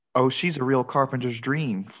Oh, she's a real carpenter's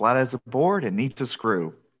dream, flat as a board and needs a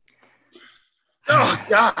screw. Oh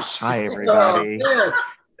gosh. Hi, Oh everybody. man.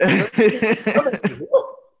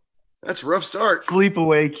 That's a rough start.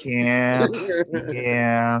 Sleepaway camp.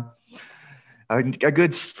 Yeah. A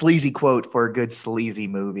good sleazy quote for a good sleazy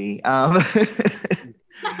movie. Hello,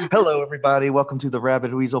 everybody. Welcome to the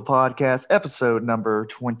Rabbit Weasel Podcast, episode number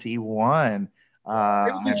 21. Hey,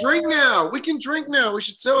 we can drink now. We can drink now. We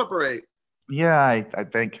should celebrate. Yeah, I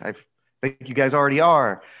think you guys already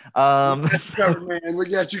are. We got you covered, man. We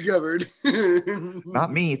got you covered.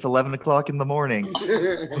 Not me. It's 11 o'clock in the morning.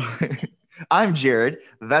 I'm Jared.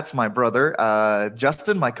 That's my brother.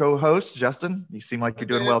 Justin, my co-host. Justin, you seem like you're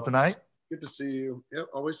doing well tonight. Good to see you. Yep,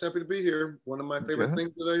 always happy to be here. One of my favorite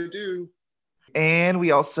things that I do. And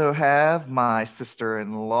we also have my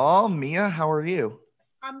sister-in-law, Mia. How are you?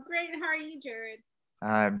 I'm great. How are you, Jared?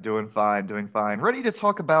 I'm doing fine, doing fine. Ready to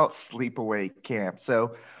talk about Sleepaway Camp.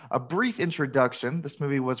 So, a brief introduction. This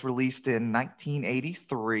movie was released in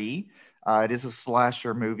 1983. It is a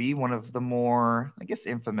slasher movie, one of the more, I guess,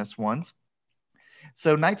 infamous ones.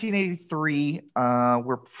 So 1983,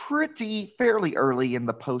 we're fairly early in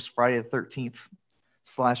the post Friday the 13th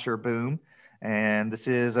slasher boom. And this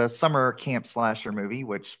is a summer camp slasher movie,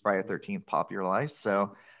 which Friday the 13th popularized.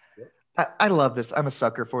 So I love this. I'm a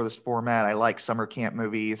sucker for this format. I like summer camp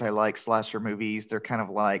movies. I like slasher movies. They're kind of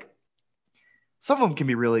like, some of them can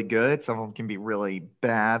be really good. Some of them can be really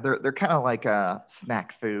bad. They're kind of like a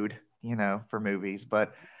snack food, for movies.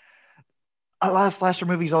 But a lot of slasher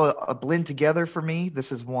movies all blend together for me.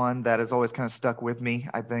 This is one that has always kind of stuck with me.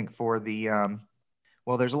 I think for the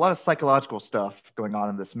there's a lot of psychological stuff going on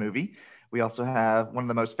in this movie. We also have one of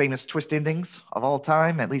the most famous twist endings of all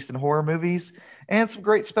time, at least in horror movies, and some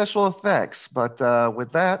great special effects. But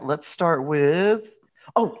with that, let's start with.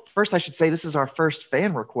 Oh, first I should say this is our first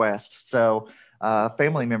fan request. So,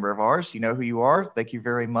 family member of ours, you know who you are. Thank you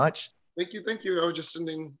very much. Thank you, thank you. I was just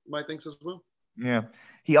sending my thanks as well. Yeah.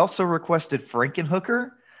 He also requested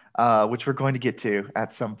Frankenhooker, which we're going to get to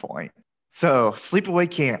at some point. So, Sleepaway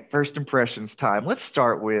Camp, first impressions time. Let's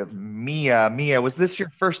start with Mia. Mia, was this your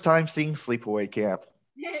first time seeing Sleepaway Camp?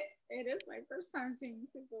 It is my first time seeing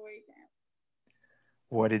Sleepaway Camp.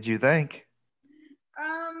 What did you think?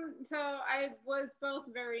 So I was both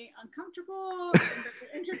very uncomfortable and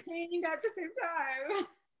very entertained at the same time.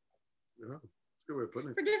 Yeah, that's a good way of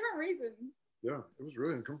putting it. For different reasons. Yeah, it was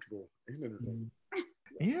really uncomfortable.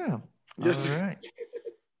 Yeah. Yes. All right.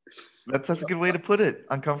 That's a good way to put it.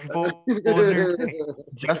 Uncomfortable.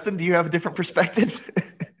 Justin, do you have a different perspective?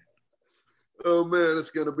 Oh man,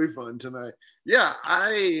 it's gonna be fun tonight. Yeah,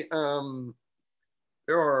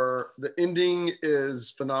 the ending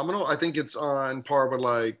is phenomenal. I think it's on par with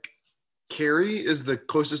like Carrie is the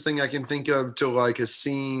closest thing I can think of to like a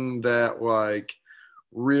scene that like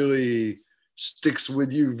really sticks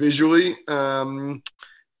with you visually. And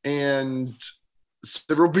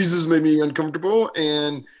several pieces made me uncomfortable,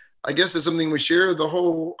 and I guess it's something we share.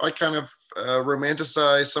 I kind of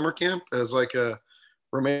romanticize summer camp as like a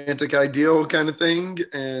romantic ideal kind of thing,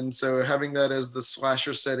 and so having that as the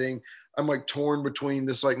slasher setting, I'm like torn between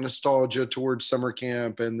this like nostalgia towards summer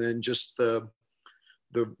camp and then just the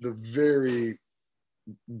very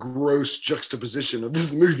gross juxtaposition of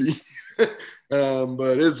this movie.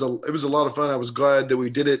 But it was a lot of fun. I was glad that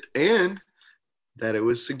we did it and that it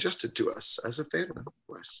was suggested to us as a fan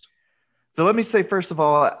request. So let me say, first of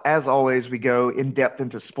all, as always, we go in depth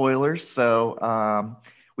into spoilers. So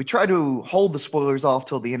we try to hold the spoilers off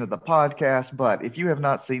till the end of the podcast. But if you have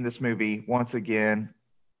not seen this movie, once again,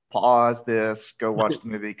 pause this, go watch the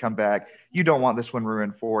movie, come back. You don't want this one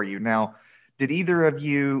ruined for you. Now, did either of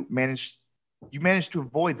you manage to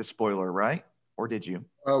avoid the spoiler, right? Or did you?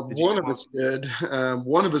 One of us did.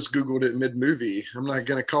 One of us Googled it mid-movie. I'm not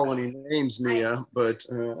going to call any names, Nia, but...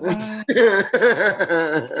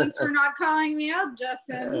 Thanks for not calling me out,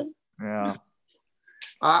 Justin. Yeah.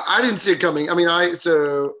 I didn't see it coming. I mean, I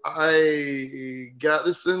got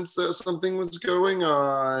the sense that something was going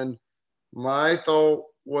on. My thought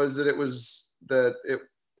was that it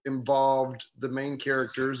involved the main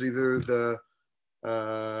characters, either the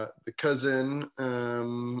cousin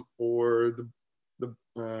or the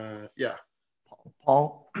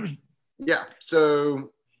Paul. Yeah.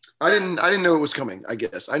 So I didn't know it was coming. I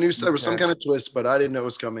guess I knew there was some kind of twist, but I didn't know it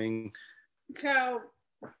was coming. So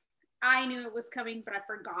I knew it was coming, but I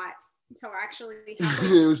forgot. So actually,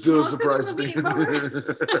 it was still a surprise thing. So like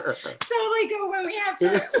when we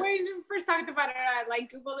first talked about it, I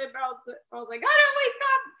like Googled it, but I was like, oh no, wait,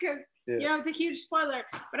 stop, because it's a huge spoiler.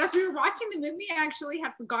 But as we were watching the movie, I actually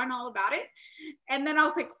had forgotten all about it, and then I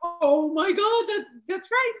was like, oh my god,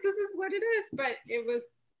 that's right, this is what it is. But it was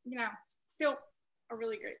still a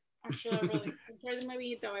really great. I still really enjoyed the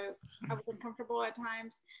movie, though I was uncomfortable at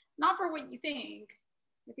times. Not for what you think.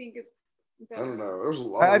 I think I don't know. There's a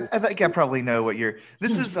lot. I think I probably know what you're.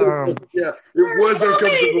 This is Yeah, it was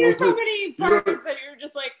uncomfortable. There's so many parts that you're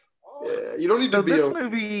just like. Yeah, you don't need to so be. This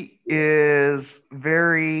movie is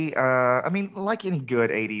very. I mean, like any good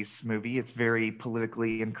 '80s movie, it's very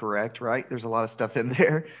politically incorrect, right? There's a lot of stuff in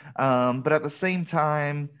there, but at the same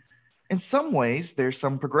time, in some ways, there's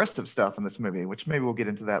some progressive stuff in this movie, which maybe we'll get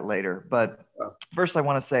into that later. But first, I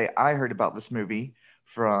want to say I heard about this movie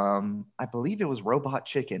from, I believe it was Robot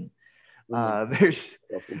Chicken. There's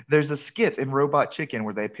a skit in Robot Chicken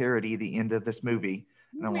where they parody the end of this movie,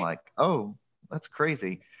 and I'm like, oh, that's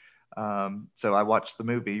crazy. So I watched the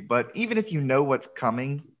movie, but even if you know what's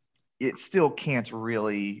coming, it still can't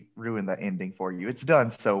really ruin the ending for you. It's done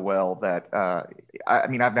so well that I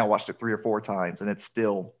mean, I've now watched it 3 or 4 times, and it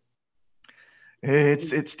still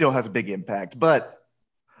has a big impact. But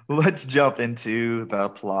let's jump into the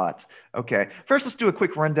plot. Okay, first let's do a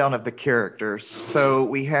quick rundown of the characters. So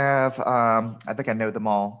we have, I think I know them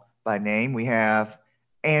all by name. We have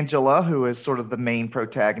Angela, who is sort of the main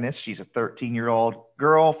protagonist. She's a 13-year-old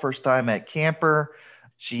girl, first time at camper.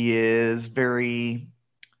 She is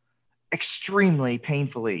extremely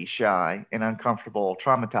painfully shy and uncomfortable,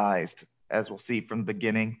 traumatized, as we'll see from the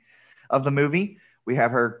beginning of the movie. We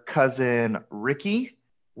have her cousin, Ricky.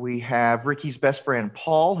 We have Ricky's best friend,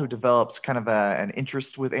 Paul, who develops kind of an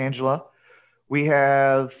interest with Angela. We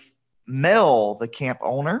have Mel, the camp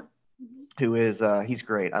owner, who is, he's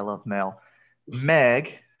great. I love Mel.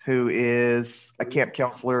 Meg, who is a camp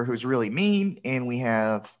counselor who's really mean. And we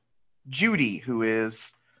have Judy, who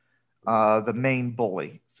is the main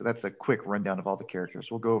bully. So that's a quick rundown of all the characters.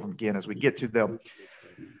 We'll go over them again as we get to them.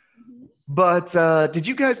 But did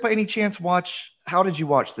you guys by any chance how did you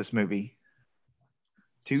watch this movie?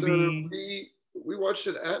 Tubi? So we watched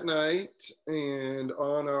it at night and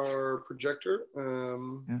on our projector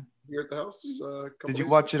here at the house. Did you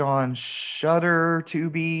watch it on Shudder,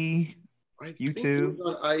 Tubi, YouTube? Think it was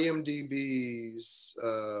on IMDb's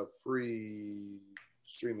free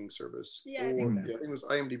streaming service. Yeah, I think it was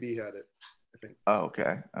IMDb had it, I think. Oh,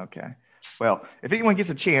 okay. Well, if anyone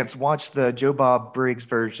gets a chance, watch the Joe Bob Briggs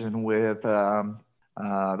version with The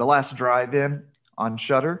Last Drive-In on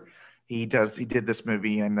Shudder. He did this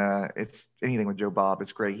movie, and it's anything with Joe Bob.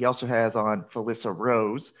 It's great. He also has on Felissa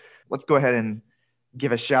Rose. Let's go ahead and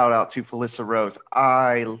give a shout out to Felissa Rose.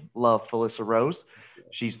 I love Felissa Rose.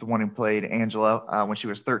 She's the one who played Angela when she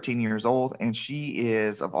was 13 years old, and she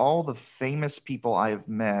is, of all the famous people I have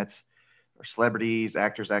met, or celebrities,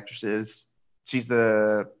 actors, actresses, she's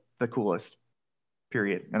the coolest,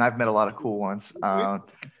 period. And I've met a lot of cool ones.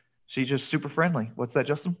 She's just super friendly. What's that,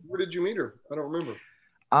 Justin? Where did you meet her? I don't remember.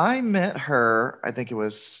 I met her, I think it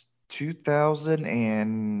was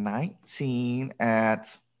 2019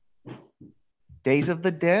 at Days of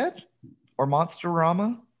the Dead or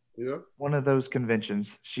Monsterama. Yeah. One of those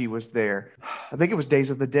conventions. She was there. I think it was Days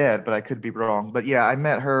of the Dead, but I could be wrong. But yeah, I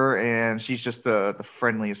met her, and she's just the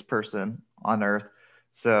friendliest person on earth.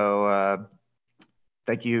 So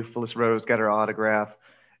thank you, Phyllis Rose. Got her autograph.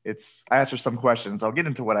 I asked her some questions. I'll get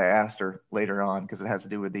into what I asked her later on because it has to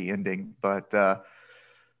do with the ending. But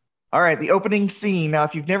all right, the opening scene. Now,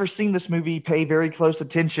 if you've never seen this movie, pay very close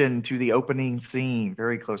attention to the opening scene.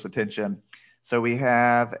 Very close attention. So we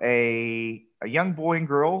have a young boy and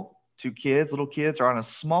girl, 2 kids, little kids, are on a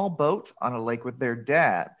small boat on a lake with their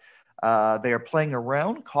dad. They are playing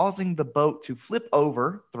around, causing the boat to flip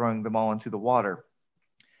over, throwing them all into the water.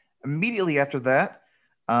 Immediately after that,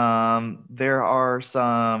 there are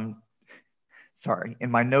some, sorry, in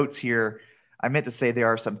my notes here, I meant to say there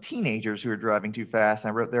are some teenagers who are driving too fast.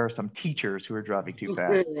 I wrote there are some teachers who are driving too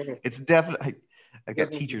fast. It's definitely, I've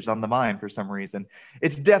got teachers on the mind for some reason.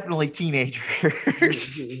 It's definitely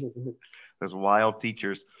teenagers. Those wild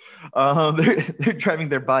teachers. They're driving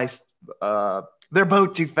their boat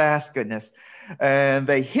too fast, goodness. And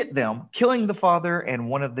they hit them, killing the father and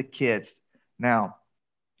one of the kids. Now,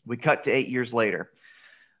 we cut to 8 years later.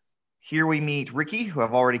 Here we meet Ricky, who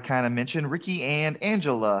I've already kind of mentioned. Ricky and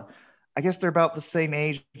Angela. I guess they're about the same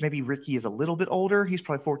age. Maybe Ricky is a little bit older. He's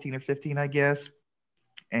probably 14 or 15, I guess.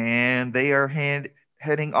 And they are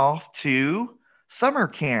heading off to summer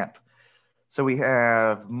camp. So we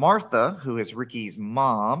have Martha, who is Ricky's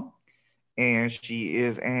mom, and she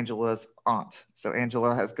is Angela's aunt. So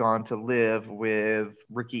Angela has gone to live with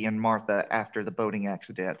Ricky and Martha after the boating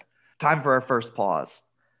accident. Time for our first pause.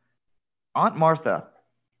 Aunt Martha,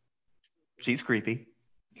 she's creepy.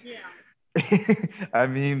 Yeah. I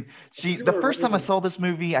mean, the first time I saw this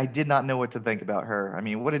movie, I did not know what to think about her. I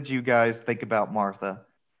mean, what did you guys think about Martha?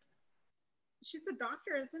 she's a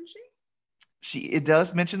doctor, isn't she? It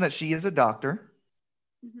does mention that she is a doctor.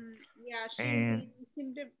 Mm-hmm. Yeah, And she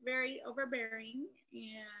seemed very overbearing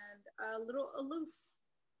and a little aloof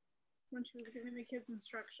when she was giving the kids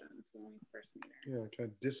instructions when we first meet her. Yeah, kind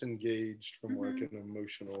of disengaged from like an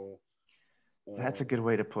emotional. That's a good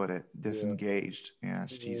way to put it. Yeah. Disengaged. Yeah,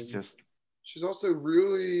 she's just. She's also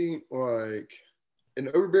really like, and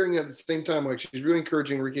overbearing at the same time. Like she's really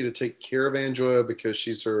encouraging Ricky to take care of Angela because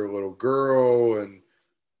she's her little girl, and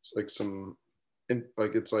it's like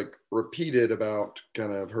it's like repeated about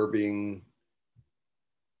kind of her being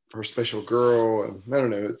her special girl, and I don't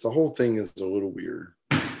know. It's the whole thing is a little weird.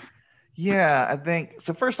 Yeah, I think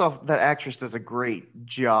so. First off, that actress does a great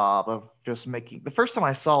job of just making. The first time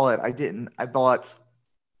I saw it, I thought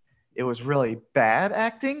it was really bad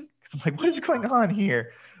acting because I'm like, what is going on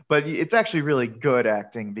here? But it's actually really good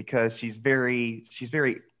acting because she's very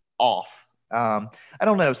off. I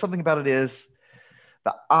don't know. Something about it is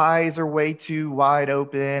the eyes are way too wide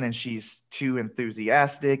open and she's too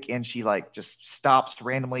enthusiastic and she like just stops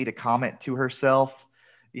randomly to comment to herself.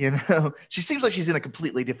 She seems like she's in a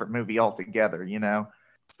completely different movie altogether.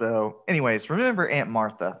 So anyways, remember Aunt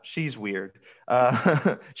Martha. She's weird.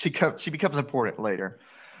 She becomes important later,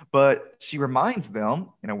 but she reminds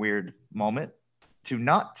them in a weird moment to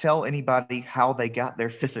not tell anybody how they got their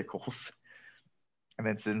physicals and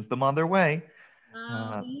then sends them on their way.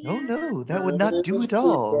 Yeah. Oh no, that would not do at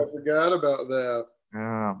all. I forgot about that.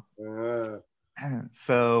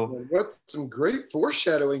 So what some great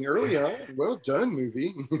foreshadowing early on. Well done,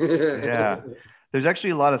 movie. Yeah, there's actually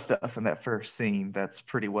a lot of stuff in that first scene that's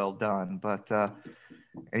pretty well done. But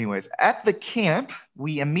anyways, at the camp,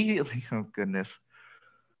 we immediately oh goodness,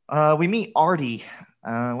 we meet Artie.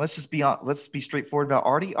 Let's be straightforward about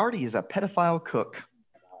Artie. Artie is a pedophile cook.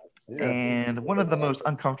 Yeah. And one of the most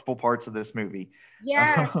uncomfortable parts of this movie.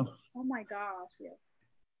 Yeah. Oh my gosh. Yeah.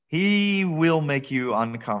 He will make you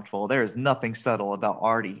uncomfortable. There is nothing subtle about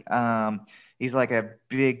Artie. He's like a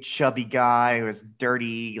big chubby guy who has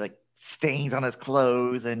dirty like stains on his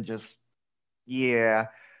clothes and just he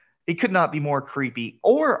could not be more creepy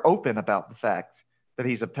or open about the fact that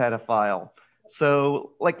he's a pedophile.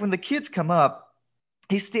 So like when the kids come up,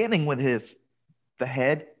 he's standing with the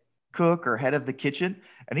head cook or head of the kitchen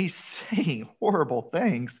and he's saying horrible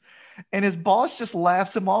things and his boss just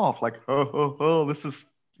laughs him off like this is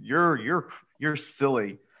you're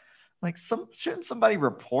silly, like shouldn't somebody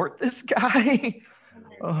report this guy?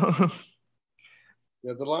 Yeah,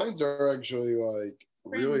 the lines are actually like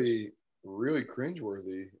really really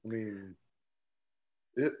cringeworthy. I mean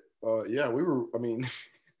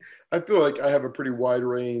I feel like I have a pretty wide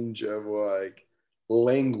range of like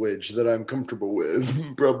language that I'm comfortable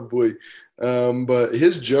with, probably. But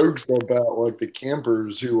his jokes about like the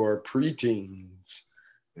campers who are preteens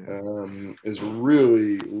is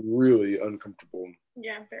really, really uncomfortable.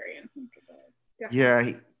 Yeah, very uncomfortable.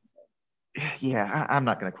 Definitely. I'm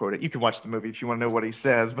not going to quote it. You can watch the movie if you want to know what he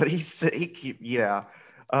says, but so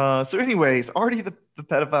anyways, Artie the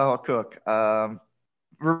pedophile cook.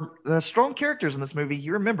 The strong characters in this movie,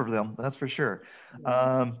 you remember them, that's for sure.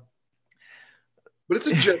 But it's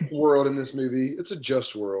a just world in this movie. It's a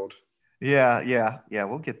just world. Yeah,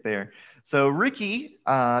 we'll get there. So Ricky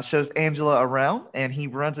shows Angela around, and he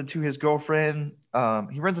runs into his girlfriend.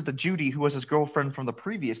 He runs into Judy, who was his girlfriend from the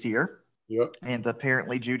previous year. Yep. And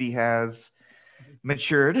apparently Judy has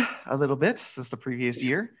matured a little bit since the previous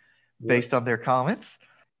year, based on their comments.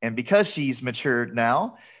 And because she's matured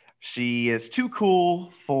now, she is too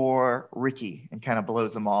cool for Ricky and kind of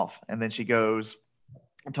blows him off. And then she goes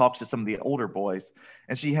and talks to some of the older boys.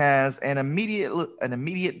 And she has an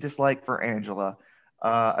immediate dislike for Angela.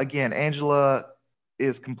 Again, Angela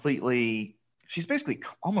is she's basically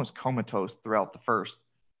almost comatose throughout the first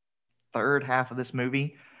third half of this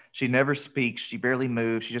movie. She never speaks. She barely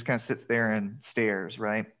moves. She just kind of sits there and stares,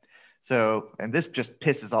 right? So, and this just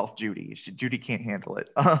pisses off Judy. Judy can't handle it.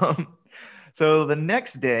 So the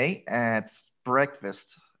next day at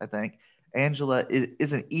breakfast, I think, Angela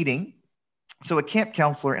isn't eating. So a camp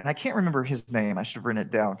counselor, and I can't remember his name. I should have written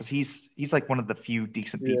it down because he's like one of the few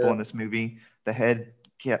decent people in this movie, the head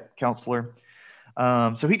camp counselor.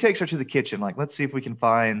 So he takes her to the kitchen, like, let's see if we can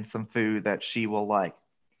find some food that she will like.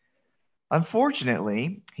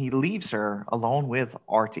 Unfortunately, he leaves her alone with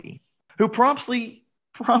Artie, who promptly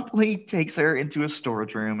takes her into a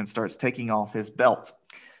storage room and starts taking off his belt.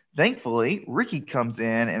 Thankfully, Ricky comes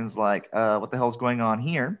in and is like, what the hell's going on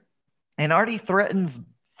here? And Artie threatens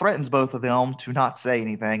both of them to not say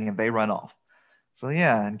anything, and they run off. So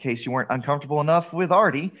yeah, in case you weren't uncomfortable enough with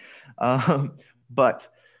Artie. But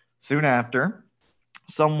soon after,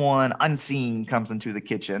 someone unseen comes into the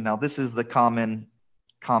kitchen. Now, this is the common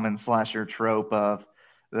slasher trope of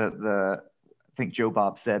the I think Joe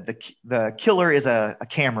Bob said the killer is a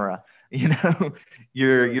camera. You know,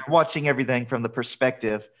 you're watching everything from the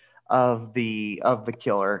perspective of the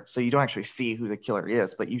killer, so you don't actually see who the killer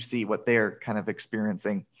is, but you see what they're kind of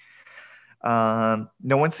experiencing. No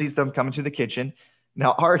one sees them come into the kitchen.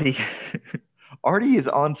 Now, Artie is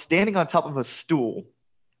standing on top of a stool.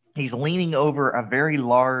 He's leaning over a very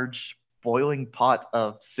large boiling pot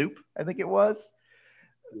of soup, I think it was.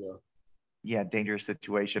 Yeah. Yeah, dangerous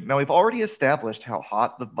situation. Now, we've already established how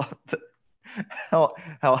hot how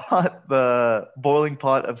hot the boiling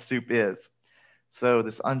pot of soup is. So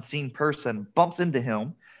this unseen person bumps into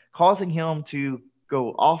him, causing him to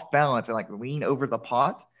go off balance and like lean over the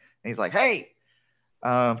pot. And he's like, "Hey,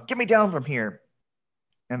 get me down from here."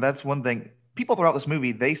 And that's one thing. People throughout this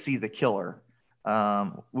movie, they see the killer.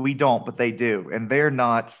 We don't, but they do, and they're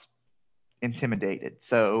not intimidated.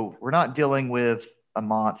 So we're not dealing with a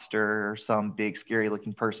monster or some big scary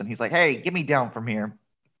looking person. He's like, "Hey, get me down from here."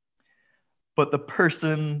 But the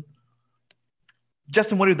person,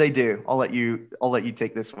 Justin, what do they do? I'll let you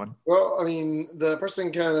take this one. Well, I mean, the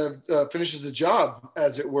person kind of finishes the job,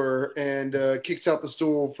 as it were, and kicks out the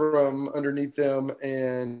stool from underneath them,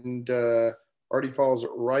 and Artie falls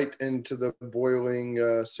right into the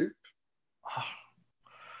boiling soup.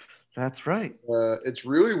 That's right. It's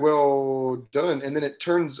really well done, and then it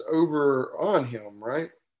turns over on him,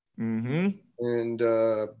 right? Mm-hmm. And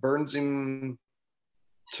burns him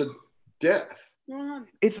to death.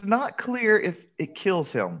 It's not clear if it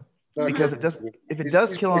kills him because it does. If it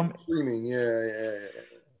does kill him, screaming.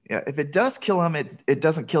 Yeah. If it does kill him, it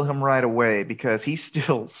doesn't kill him right away because he's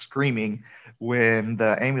still screaming when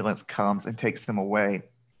the ambulance comes and takes him away.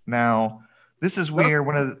 Now, this is where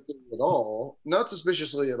not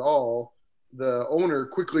suspiciously at all. The owner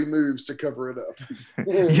quickly moves to cover it up.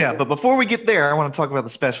 Yeah, but before we get there, I want to talk about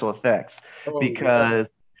the special effects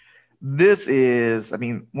because this is, I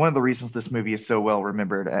mean, one of the reasons this movie is so well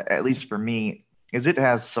remembered, at least for me, is it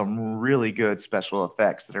has some really good special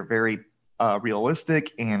effects that are very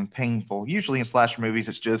realistic and painful. Usually in slasher movies,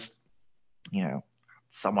 it's just,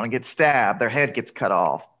 someone gets stabbed, their head gets cut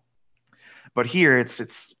off. But here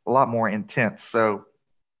it's a lot more intense. So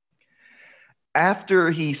after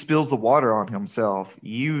he spills the water on himself,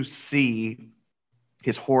 you see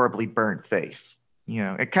his horribly burnt face.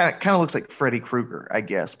 It kind of looks like Freddy Krueger, I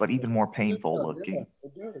guess, but even more painful looking. Yeah,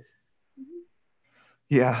 it does.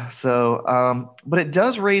 Yeah. So, but it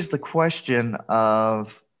does raise the question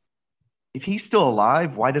of if he's still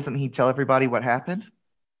alive, why doesn't he tell everybody what happened?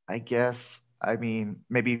 I guess. I mean,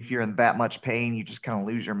 maybe if you're in that much pain, you just kind of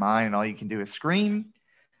lose your mind and all you can do is scream.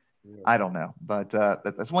 Yeah. I don't know, but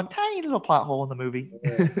that's one tiny little plot hole in the movie.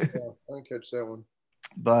 Yeah, I didn't catch that one.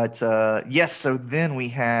 But yes, so then we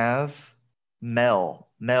have Mel,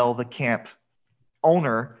 the camp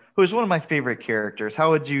owner, who is one of my favorite characters.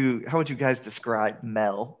 How would you guys describe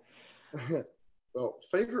Mel? Well,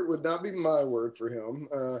 favorite would not be my word for him.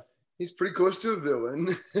 He's pretty close to a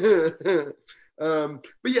villain.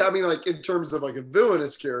 But yeah, I mean, like in terms of like a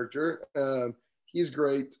villainous character, he's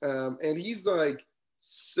great. And he's like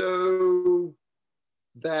so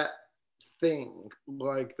that thing,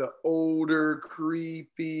 like the older,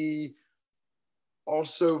 creepy,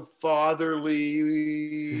 also fatherly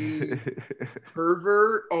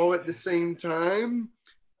pervert all at the same time.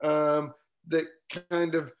 That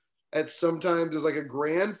kind of at sometimes is like a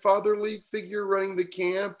grandfatherly figure running the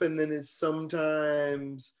camp, and then is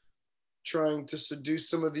sometimes trying to seduce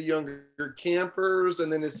some of the younger campers,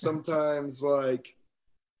 and then is sometimes like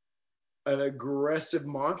an aggressive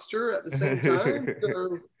monster at the same time.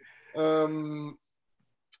 So,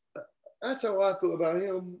 that's how I feel about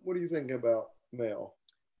him. What do you think about Mel?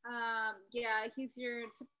 Yeah, he's your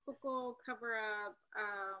typical cover up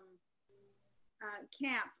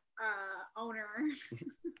camp owner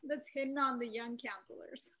that's hidden on the young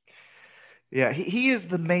counselors. Yeah, he is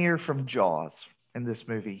the mayor from Jaws in this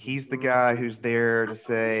movie. He's the guy who's there to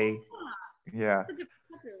say, yeah.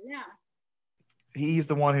 He's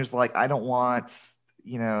the one who's like, I don't want,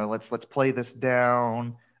 let's play this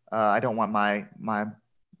down. I don't want my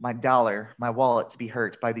dollar, my wallet to be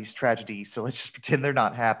hurt by these tragedies. So let's just pretend they're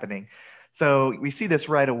not happening. So we see this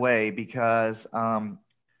right away because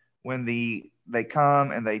when they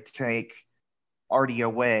come and they take Artie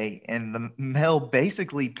away, and the Mel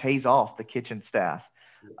basically pays off the kitchen staff.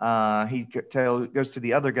 He goes to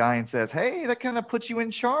the other guy and says, "Hey, that kind of puts you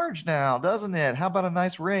in charge now, doesn't it? How about a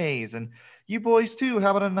nice raise? And you boys too,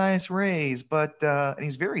 how about a nice raise?" But and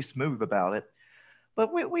he's very smooth about it.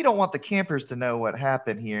 But we don't want the campers to know what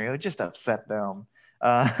happened here. It would just upset them.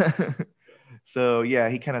 Uh, so yeah,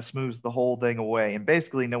 he kind of smooths the whole thing away, and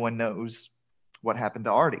basically no one knows what happened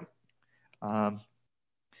to Artie. Um,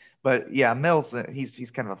 but yeah, Mills,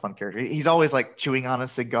 he's kind of a fun character. He's always like chewing on a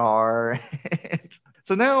cigar.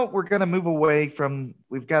 So now we're gonna move away from.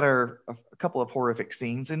 We've got a couple of horrific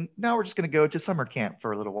scenes, and now we're just gonna go to summer camp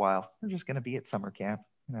for a little while. We're just gonna be at summer camp.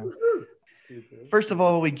 You know. First of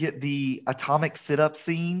all, we get the atomic sit-up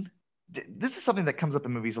scene. This is something that comes up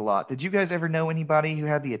in movies a lot. Did you guys ever know anybody who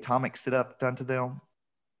had the atomic sit-up done to them?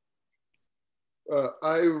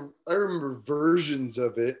 I remember versions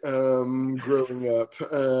of it growing up.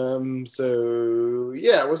 So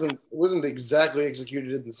yeah, it wasn't exactly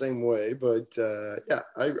executed in the same way, but yeah,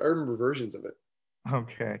 I remember versions of it.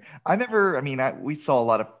 Okay. I never, I mean, we saw a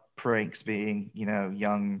lot of pranks being,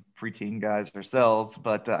 young preteen guys ourselves,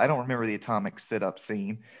 but I don't remember the atomic sit-up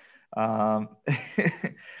scene. Um,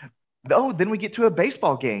 oh, then we get to a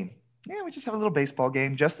baseball game. Yeah, we just have a little baseball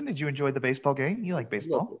game. Justin, did you enjoy the baseball game? You like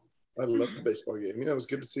baseball? I love the baseball game. It was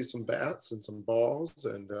good to see some bats and some balls,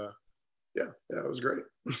 and yeah, it was great.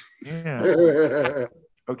 Yeah.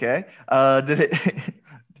 Okay. Did it?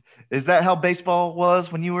 Is that how baseball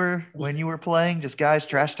was when you were playing? Just guys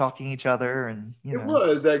trash talking each other, and It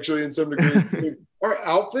was actually in some degree. I mean, our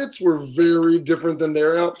outfits were very different than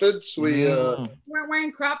their outfits. We weren't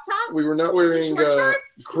wearing crop tops. We were not wearing short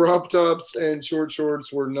crop tops, and short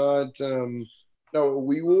shorts were not. No,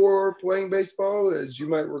 we wore playing baseball, as you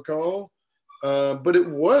might recall, but it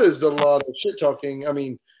was a lot of shit talking. I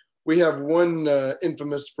mean, we have one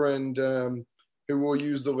infamous friend who will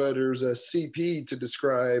use the letters CP to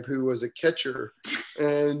describe, who was a catcher,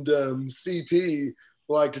 and CP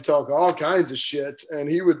liked to talk all kinds of shit, and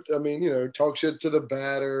he would, talk shit to the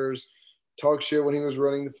batters, talk shit when he was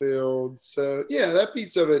running the field. So yeah, that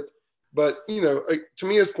piece of it. But to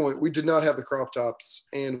Mia's point, we did not have the crop tops,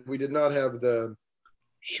 and we did not have the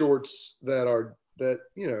shorts that our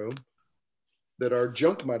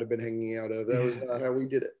junk might have been hanging out of. That was not how we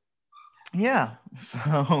did it. Yeah. So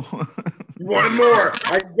you wanted more.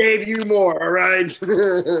 I gave you more. All right.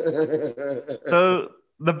 So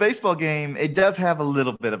the baseball game, it does have a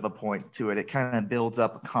little bit of a point to it. It kind of builds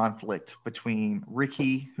up a conflict between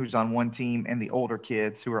Ricky, who's on one team, and the older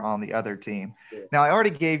kids who are on the other team. Yeah. Now, I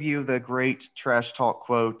already gave you the great trash talk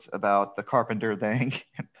quote about the carpenter thing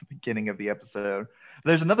at the beginning of the episode.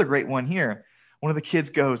 There's another great one here. One of the kids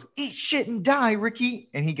goes, "Eat shit and die, Ricky."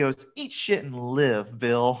 And he goes, "Eat shit and live,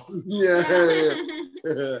 Bill."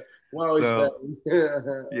 Yeah. Wow. So,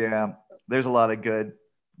 yeah, there's a lot of good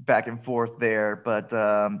back and forth there. But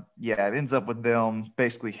yeah, it ends up with them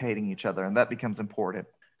basically hating each other, and that becomes important.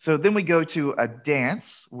 So then we go to a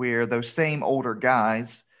dance where those same older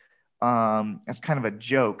guys, as kind of a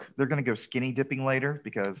joke, they're going to go skinny dipping later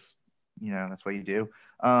because, that's what you do.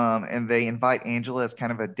 And they invite Angela as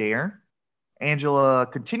kind of a dare. Angela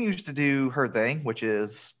continues to do her thing, which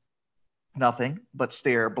is nothing but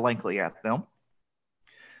stare blankly at them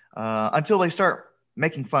until they start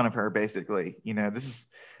making fun of her, basically.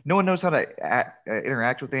 No one knows how to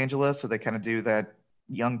interact with Angela, so they kind of do that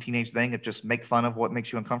young teenage thing of just make fun of what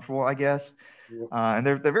makes you uncomfortable, I guess. Yeah. And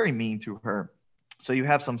they're very mean to her. So you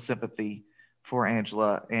have some sympathy for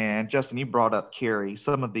Angela. And Justin, you brought up Carrie.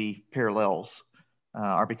 Some of the parallels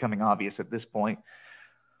are becoming obvious at this point.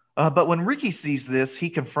 But when Ricky sees this, he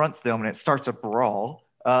confronts them and it starts a brawl.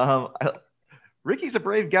 Ricky's a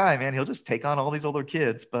brave guy, man. He'll just take on all these older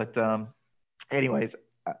kids. But anyways,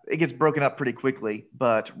 it gets broken up pretty quickly.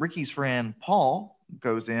 But Ricky's friend Paul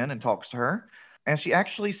goes in and talks to her. And she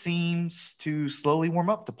actually seems to slowly warm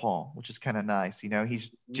up to Paul, which is kind of nice.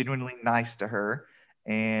 He's genuinely nice to her.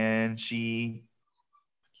 And she,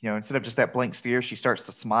 instead of just that blank stare, she starts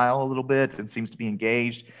to smile a little bit and seems to be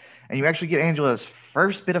engaged. And you actually get Angela's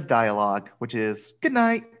first bit of dialogue, which is, "Good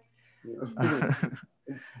night."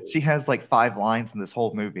 She has like 5 lines in this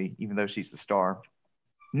whole movie, even though she's the star.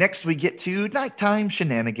 Next, we get to nighttime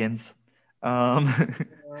shenanigans.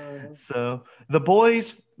 So the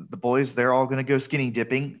boys, they're all going to go skinny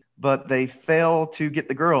dipping, but they fail to get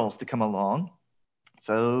the girls to come along.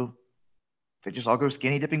 So they just all go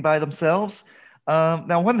skinny dipping by themselves.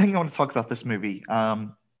 Now, one thing I want to talk about this movie.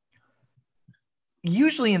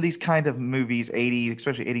 Usually in these kind of movies,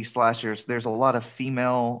 especially 80s slashers, there's a lot of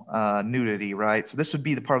female nudity, right? So this would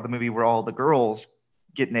be the part of the movie where all the girls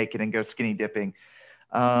get naked and go skinny dipping.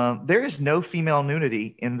 There is no female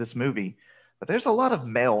nudity in this movie, but there's a lot of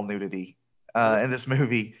male nudity in this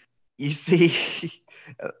movie. You see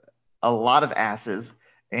a lot of asses,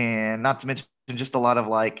 and not to mention just a lot of,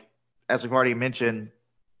 like, as we've already mentioned,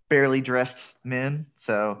 barely dressed men.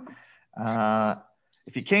 So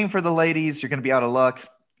if you came for the ladies, you're going to be out of luck.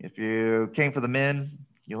 If you came for the men,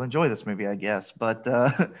 you'll enjoy this movie, I guess. But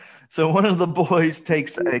so one of the boys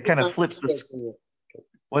takes it, kind of flips the.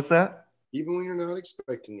 What's that? Even when you're not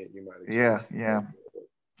expecting it, you might Yeah, expect yeah.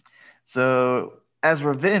 So as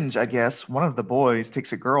revenge, I guess one of the boys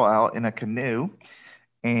takes a girl out in a canoe,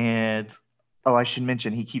 and I should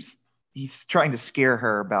mention he's trying to scare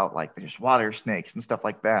her about like there's water snakes and stuff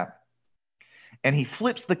like that. And he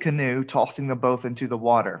flips the canoe, tossing them both into the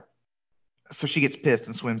water. So she gets pissed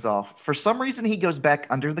and swims off. For some reason, he goes back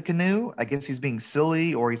under the canoe. I guess he's being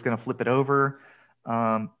silly or he's going to flip it over.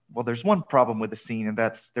 Well, there's one problem with the scene, and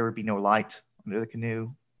that's there would be no light under the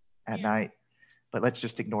canoe at night. But let's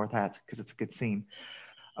just ignore that because it's a good scene.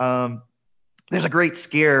 There's a great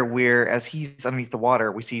scare where as he's underneath the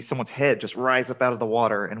water, we see someone's head just rise up out of the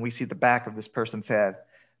water, and we see the back of this person's head.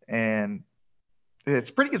 And it's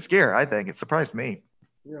a pretty good scare, I think. It surprised me.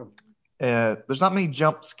 Yeah. There's not many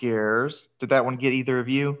jump scares. Did that one get either of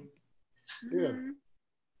you? Yeah.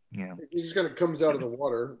 Yeah. He just kind of comes out of the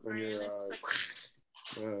water when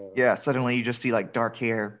yeah, suddenly you just see like dark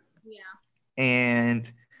hair. Yeah.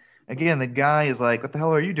 And again, the guy is like, what the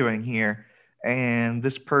hell are you doing here? And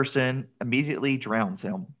this person immediately drowns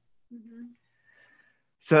him. Mm-hmm.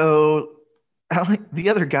 So the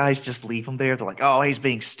other guys just leave him there. They're like, oh, he's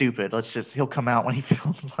being stupid. He'll come out when he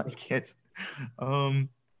feels like it.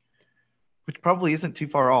 Which probably isn't too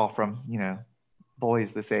far off from,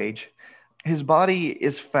 boys this age. His body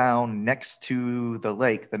is found next to the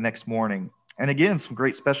lake the next morning. And again, some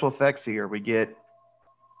great special effects here. We get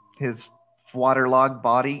his waterlogged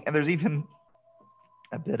body, and there's even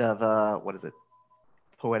a bit of,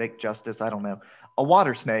 poetic justice, I don't know. A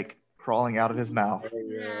water snake crawling out of his mouth. Oh,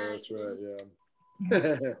 yeah, that's right,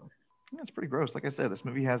 yeah. It's pretty gross. Like I said, this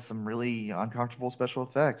movie has some really uncomfortable special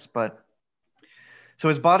effects, but so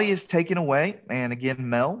his body is taken away, and again,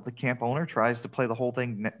 Mel, the camp owner, tries to play the whole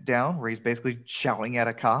thing down, where he's basically shouting at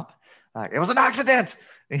a cop, like, "It was an accident!"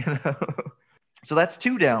 So that's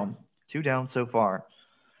two down so far.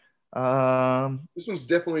 This one's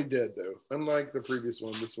definitely dead, though. Unlike the previous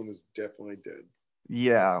one, this one is definitely dead.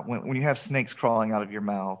 Yeah, when you have snakes crawling out of your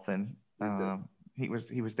mouth, and he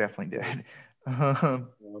was definitely dead.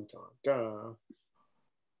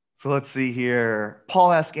 So let's see here.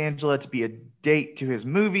 Paul asks Angela to be a date to his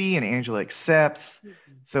movie, and Angela accepts. Mm-hmm.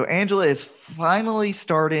 So Angela is finally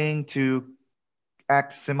starting to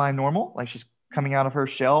act semi-normal, like she's coming out of her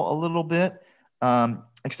shell a little bit,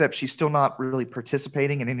 except she's still not really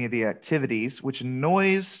participating in any of the activities, which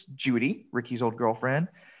annoys Judy, Ricky's old girlfriend,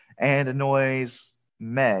 and annoys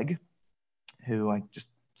Meg, who I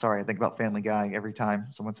think about Family Guy every time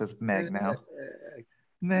someone says Meg now.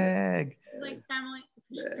 Meg. Like family.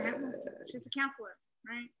 She's the counselor,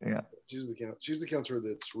 right? Yeah. She's the counselor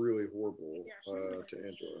that's really horrible to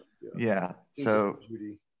Angela. Yeah. So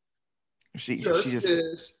Judy. She just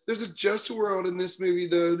there's a just world in this movie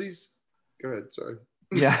though. Go ahead, sorry.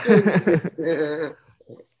 Yeah.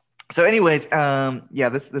 So anyways,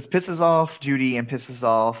 this pisses off Judy and pisses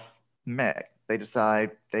off Meg. They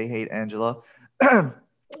decide they hate Angela.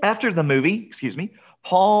 After the movie,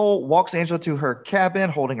 Paul walks Angela to her cabin,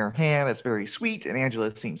 holding her hand. It's very sweet, and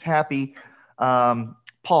Angela seems happy.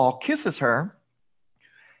 Paul kisses her,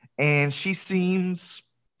 and she seems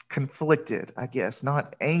conflicted, I guess.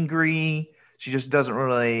 Not angry. She just doesn't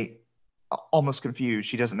really, almost confused.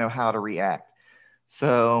 She doesn't know how to react.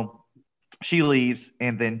 So she leaves,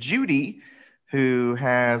 and then Judy, who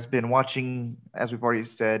has been watching, as we've already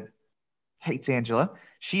said, hates Angela.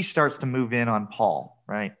 She starts to move in on Paul,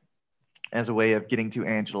 right? As a way of getting to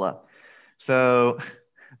Angela. So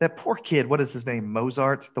that poor kid, what is his name?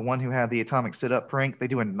 Mozart, the one who had the atomic sit-up prank. They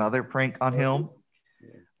do another prank on him.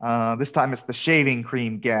 This time it's the shaving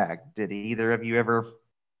cream gag. Did either of you ever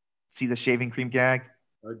see the shaving cream gag?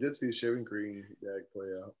 I did see the shaving cream gag play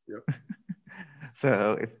out. Yep.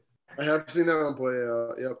 So I have seen that one play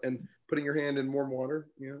out. Yep. And putting your hand in warm water.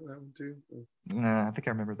 Yeah, that one too. I think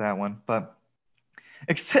I remember that one. But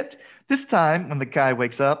except this time when the guy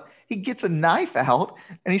wakes up, he gets a knife out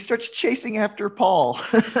and he starts chasing after Paul.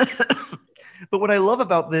 But what I love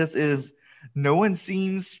about this is no one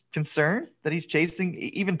seems concerned that he's chasing.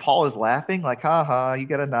 Even Paul is laughing like, ha ha, you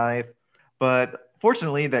got a knife. But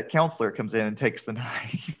fortunately, that counselor comes in and takes the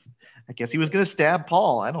knife. I guess he was going to stab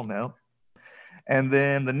Paul. I don't know. And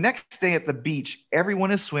then the next day at the beach,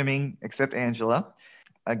 everyone is swimming except Angela.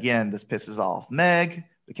 Again, this pisses off Meg,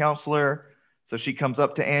 the counselor. So she comes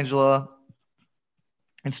up to Angela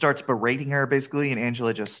and starts berating her, basically, and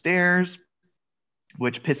Angela just stares,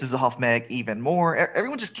 which pisses off Meg even more.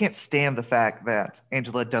 Everyone just can't stand the fact that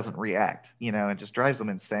Angela doesn't react, it just drives them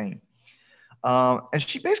insane. And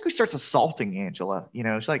she basically starts assaulting Angela. You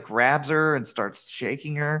know, she like grabs her and starts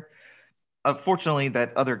shaking her. Unfortunately,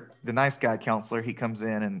 the nice guy counselor, he comes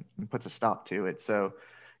in and puts a stop to it. So,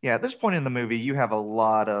 yeah, at this point in the movie, you have a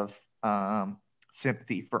lot of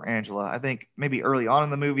sympathy for Angela. I think maybe early on in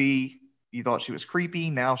the movie, you thought she was creepy.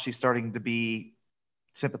 Now she's starting to be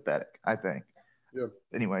sympathetic, I think. Yeah.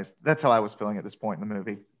 Anyways, that's how I was feeling at this point in the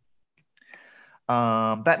movie.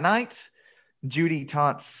 That night, Judy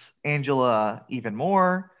taunts Angela even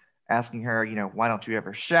more, asking her, you know, why don't you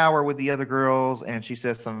ever shower with the other girls? And she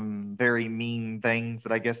says some very mean things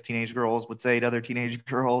that I guess teenage girls would say to other teenage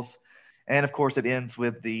girls. And of course, it ends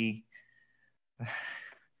with the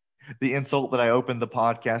insult that I opened the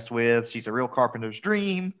podcast with. She's a real carpenter's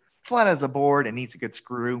dream, flat as a board, and needs a good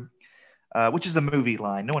screw, which is a movie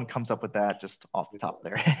line. No one comes up with that just off the top of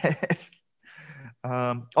their heads.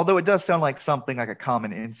 Although it does sound like something like a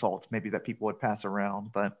common insult, maybe that people would pass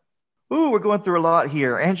around. But, we're going through a lot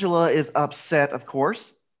here. Angela is upset, of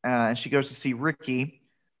course, and she goes to see Ricky.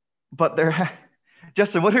 But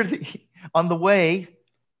Justin, on the way,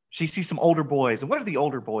 she sees some older boys. And what are the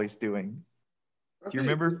older boys doing? Do you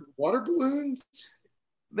remember? Water balloons?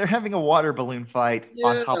 They're having a water balloon fight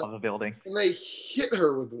on top of a building. And they hit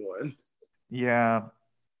her with one. Yeah.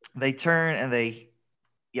 They turn and they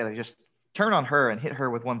just turn on her and hit her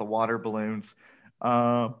with one of the water balloons.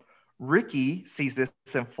 Ricky sees this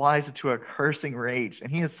and flies into a cursing rage, and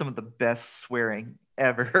he has some of the best swearing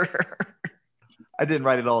ever. I didn't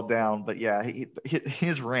write it all down, but yeah,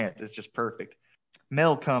 his rant is just perfect.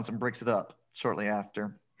 Mel comes and breaks it up shortly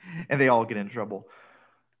after, and they all get in trouble.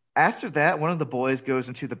 After that, one of the boys goes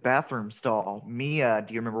into the bathroom stall. Mia,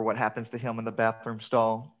 do you remember what happens to him in the bathroom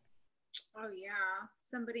stall? Oh, yeah.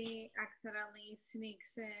 Somebody accidentally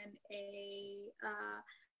sneaks in a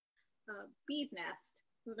bee's nest.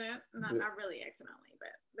 Not really accidentally, but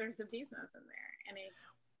there's a bee's nest in there, and it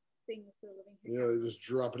things the living thing. They just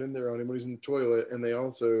drop it in there on him when he's in the toilet, and they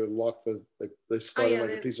also lock they slide in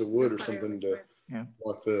like a piece of wood or something to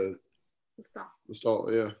lock the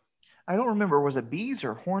stall. Yeah. I don't remember. Was it bees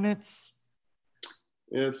or hornets?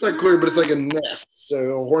 Yeah, it's not clear, but it's like a nest.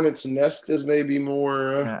 So a hornet's nest is maybe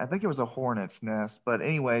more. I think it was a hornet's nest. But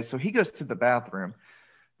anyway, so he goes to the bathroom.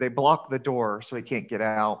 They block the door so he can't get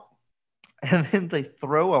out. And then they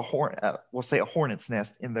throw a hornet's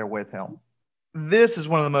nest in there with him. This is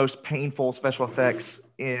one of the most painful special effects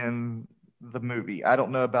in the movie. I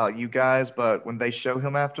don't know about you guys, but when they show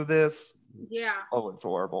him after this, it's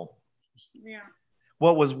horrible. Yeah.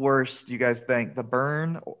 What was worse, do you guys think? The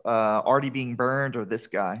burn, Artie being burned, or this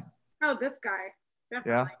guy? Oh, this guy.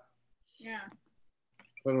 Definitely. Yeah.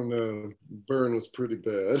 I don't know. Burn was pretty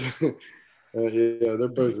bad. Yeah, they're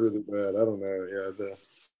both really bad. I don't know.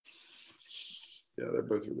 They're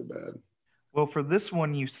both really bad. Well, for this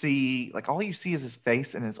one, you see, like, all you see is his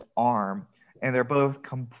face and his arm, and they're both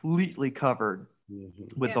completely covered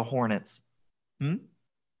with the hornets.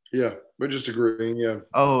 Yeah, we're just agreeing. Yeah.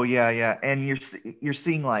 Oh, yeah. And you're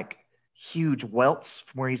seeing like huge welts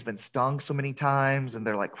from where he's been stung so many times, and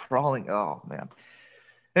they're like crawling. Oh man,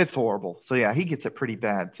 it's horrible. So yeah, he gets it pretty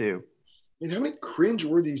bad too. And how many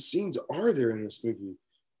cringe-worthy scenes are there in this movie?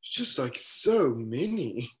 It's just like so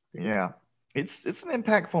many. Yeah, it's an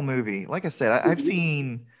impactful movie. Like I said, I've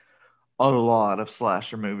seen a lot of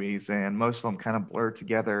slasher movies, and most of them kind of blur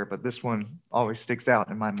together, but this one always sticks out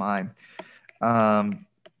in my mind.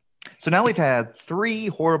 So now we've had 3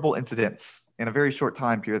 horrible incidents in a very short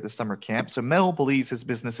time period at the summer camp. So Mel believes his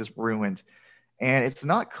business is ruined, and it's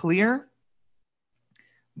not clear,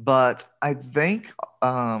 but I think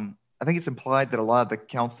it's implied that a lot of the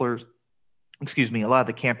campers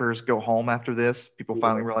go home after this. People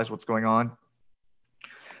finally realize what's going on.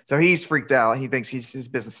 So he's freaked out. He thinks his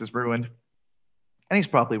business is ruined, and he's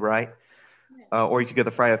probably right. Or you could go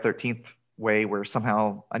the Friday the 13th way, where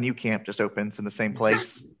somehow a new camp just opens in the same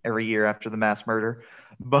place every year after the mass murder.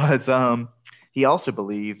 But he also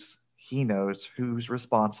believes he knows who's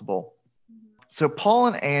responsible. So Paul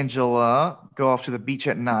and Angela go off to the beach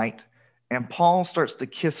at night, and Paul starts to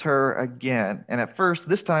kiss her again. And at first,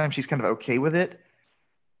 this time, she's kind of okay with it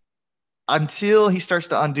until he starts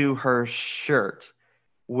to undo her shirt,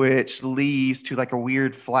 which leads to like a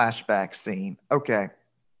weird flashback scene. Okay,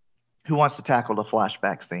 who wants to tackle the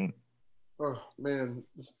flashback scene? Oh, man.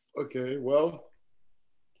 Okay, well,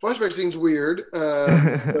 flashback scene's weird.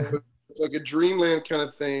 So it's like a dreamland kind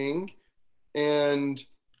of thing. And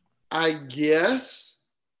I guess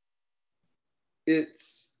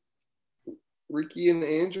it's Ricky and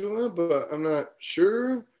Angela, but I'm not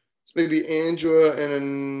sure. It's maybe Angela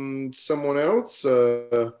and someone else.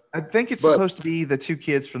 I think it's supposed to be the 2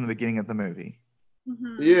 kids from the beginning of the movie.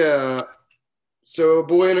 Yeah. So a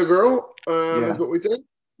boy and a girl Yeah. is what we think.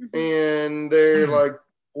 Mhm. And they're like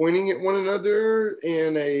pointing at one another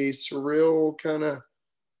in a surreal kind of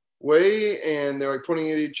way. And they're like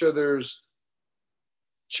pointing at each other's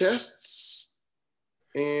chests.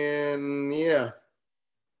 And yeah,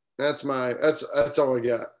 that's all I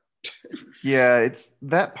got. Yeah, it's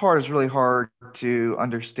that part is really hard to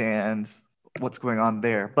understand what's going on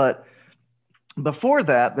there. But before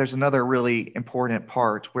that, there's another really important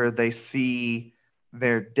part where they see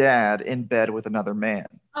their dad in bed with another man.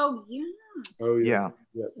 Oh yeah. Oh yeah. Yeah.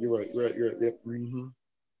 Yeah, you're right. You're right. Yep. Mm-hmm.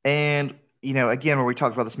 And, again, where we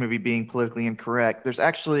talked about this movie being politically incorrect, there's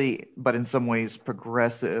actually, but in some ways,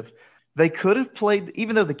 progressive. They could have played,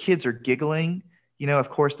 even though the kids are giggling, of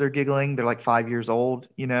course they're giggling. They're like 5 years old,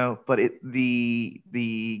 but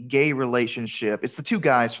the gay relationship, it's the two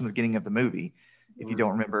guys from the beginning of the movie. If you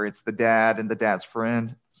don't remember, it's the dad and the dad's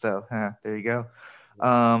friend. So there you go.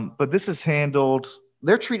 But this is handled,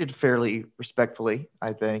 they're treated fairly respectfully,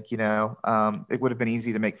 I think. It would have been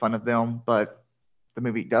easy to make fun of them, but the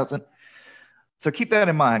movie doesn't. So keep that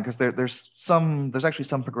in mind, because there's actually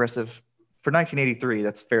some progressive for 1983.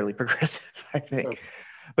 That's fairly progressive, I think.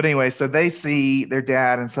 But anyway, so they see their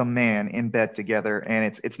dad and some man in bed together,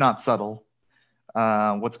 and it's not subtle.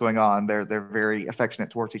 What's going on? They're very affectionate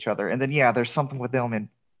towards each other, and then there's something with them and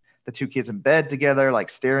the two kids in bed together, like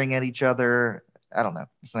staring at each other. I don't know.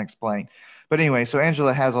 It's not explained. But anyway, so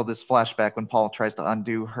Angela has all this flashback when Paul tries to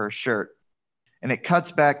undo her shirt. And it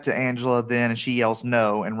cuts back to Angela then, and she yells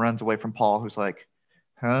no and runs away from Paul, who's like,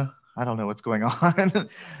 huh? I don't know what's going on.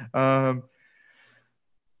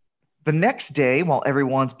 The next day, while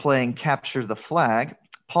everyone's playing Capture the Flag,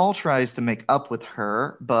 Paul tries to make up with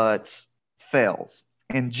her, but fails.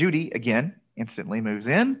 And Judy, again, instantly moves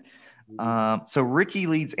in. So Ricky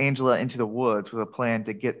leads Angela into the woods with a plan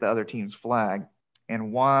to get the other team's flag.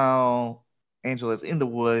 And while Angela's in the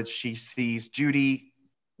woods, she sees Judy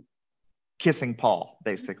kissing Paul,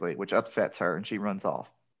 basically, which upsets her, and she runs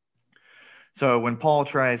off. So when Paul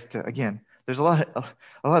tries to, again, there's a lot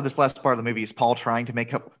of this last part of the movie is Paul trying to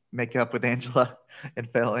make up with Angela and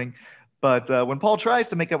failing. But when Paul tries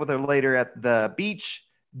to make up with her later at the beach,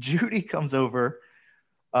 Judy comes over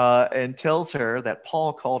and tells her that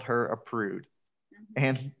Paul called her a prude.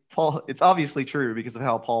 And Paul, it's obviously true because of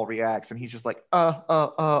how Paul reacts, and he's just like,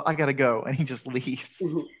 I gotta go, and he just leaves.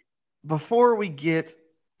 Before we get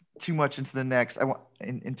too much into the next,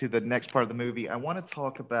 into the next part of the movie, I want to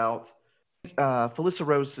talk about Felissa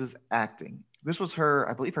Rose's acting. This was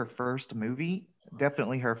I believe, her first movie,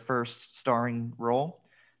 definitely her first starring role.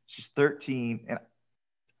 She's 13, and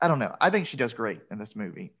I don't know. I think she does great in this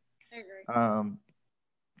movie. I agree.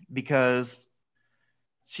 Because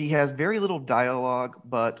she has very little dialogue,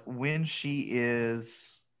 but when she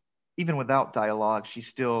is, even without dialogue, she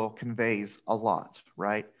still conveys a lot,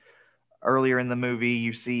 right? Earlier in the movie,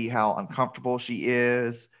 you see how uncomfortable she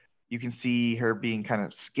is. You can see her being kind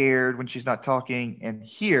of scared when she's not talking. And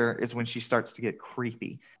here is when she starts to get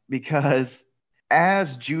creepy, because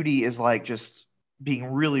as Judy is like just being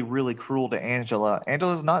really, really cruel to Angela,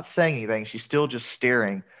 Angela's not saying anything. She's still just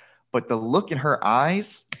staring. But the look in her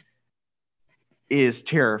eyes is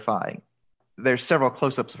terrifying. There's several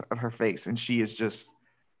close-ups of her face, and she is just,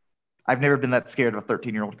 I've never been that scared of a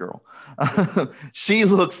 13-year-old girl. She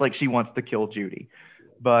looks like she wants to kill Judy.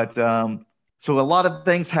 But so a lot of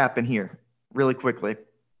things happen here really quickly.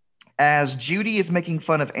 As Judy is making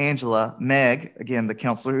fun of Angela, Meg, again, the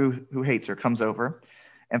counselor who hates her, comes over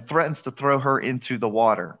and threatens to throw her into the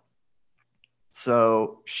water.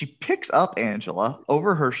 So she picks up Angela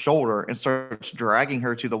over her shoulder and starts dragging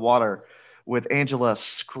her to the water, with Angela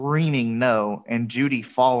screaming no and Judy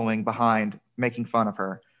following behind, making fun of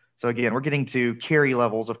her. So again, we're getting to Carrie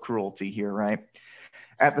levels of cruelty here, right?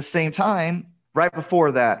 At the same time, right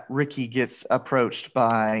before that, Ricky gets approached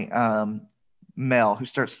by Mel, who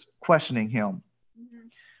starts questioning him. Mm-hmm.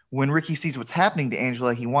 When Ricky sees what's happening to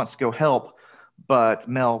Angela, he wants to go help, but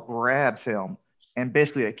Mel grabs him and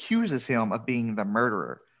basically accuses him of being the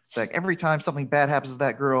murderer. It's like, every time something bad happens to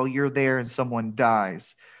that girl, you're there and someone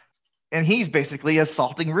dies. And he's basically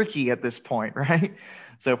assaulting Ricky at this point, right?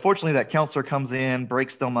 So fortunately, that counselor comes in,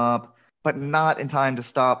 breaks them up, but not in time to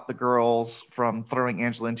stop the girls from throwing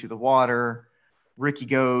Angela into the water. Ricky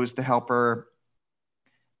goes to help her.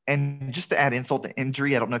 And just to add insult to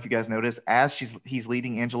injury, I don't know if you guys noticed, as he's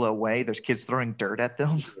leading Angela away, there's kids throwing dirt at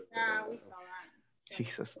them. Yeah, we saw that.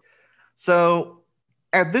 Jesus. So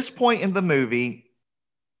at this point in the movie,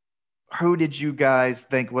 who did you guys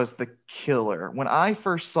think was the killer? When I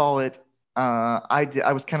first saw it,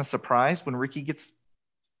 I was kind of surprised when Ricky gets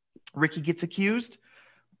accused,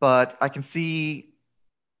 but I can see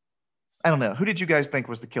I don't know. Who did you guys think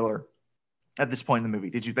was the killer at this point in the movie?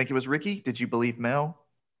 Did you think it was Ricky? Did you believe Mel?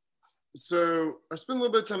 So I spent a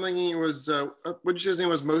little bit of time thinking it was what did you say his name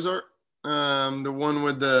was? Mozart, the one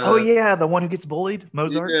with Oh the yeah, the one who gets bullied,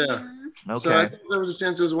 Mozart. yeah. So I Okay. thought there was a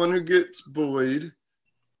chance it was one who gets bullied.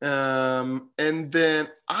 And then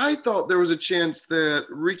I thought there was a chance that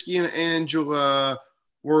Ricky and Angela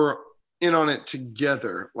were in on it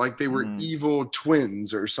together, like they were evil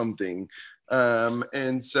twins or something.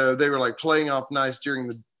 And so they were like playing off nice during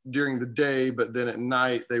the day, but then at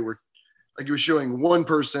night they were like it was showing one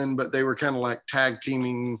person, but they were kind of like tag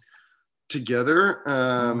teaming together.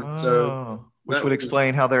 So Which would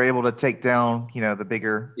explain how they're able to take down, the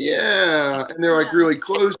bigger. Yeah, and they're like really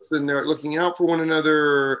close, and they're looking out for one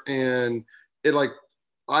another, and it like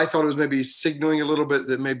I thought it was maybe signaling a little bit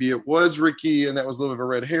that maybe it was Ricky, and that was a little bit of a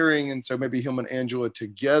red herring, and so maybe him and Angela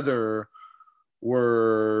together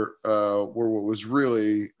were what was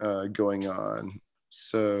really going on.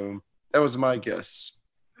 So that was my guess.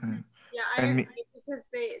 Yeah, I agree because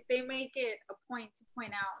they make it a point to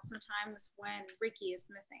point out sometimes when Ricky is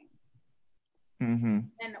missing. Mm-hmm.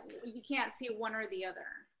 And you can't see one or the other.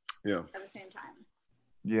 Yeah. At the same time.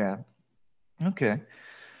 Yeah. Okay.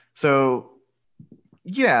 So,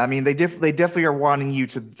 yeah, I mean, they definitely are wanting you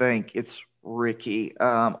to think it's Ricky.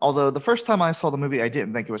 Although the first time I saw the movie, I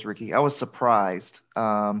didn't think it was Ricky. I was surprised,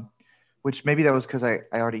 which maybe that was because I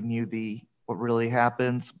already knew what really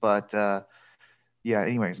happens. But yeah,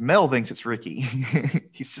 anyways, Mel thinks it's Ricky.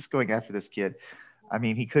 He's just going after this kid. I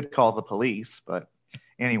mean, he could call the police, but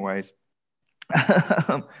anyways.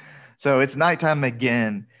 So it's nighttime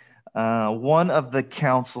again. One of the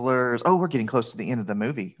counselors. Oh, we're getting close to the end of the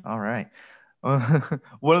movie. All right.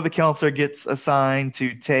 One of the counselors gets assigned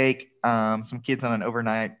to take some kids on an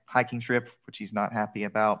overnight hiking trip, which he's not happy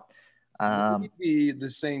about. Maybe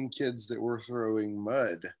the same kids that were throwing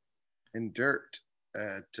mud and dirt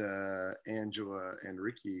at Angela and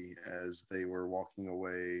Ricky as they were walking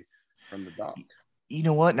away from the dock. You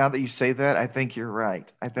know what? Now that you say that, I think you're right.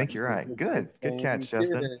 Good catch,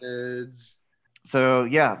 Justin. So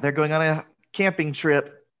yeah, they're going on a camping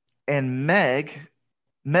trip, and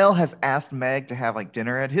Mel has asked Meg to have like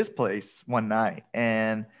dinner at his place one night,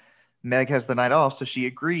 and Meg has the night off, so she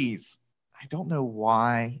agrees. I don't know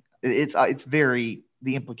why. It's very,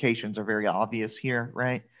 the implications are very obvious here,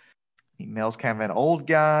 right? Mel's kind of an old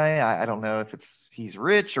guy. I don't know if he's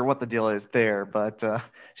rich or what the deal is there, but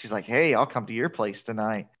she's like, hey, I'll come to your place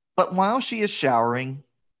tonight. But while she is showering,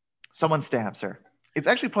 someone stabs her. It's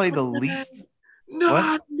actually probably the least.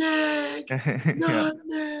 Not Meg. Not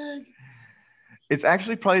Meg. It's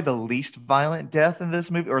actually probably the least violent death in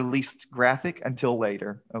this movie, or least graphic until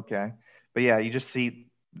later. Okay. But yeah, you just see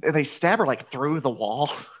they stab her like through the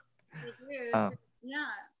wall. They do. Yeah.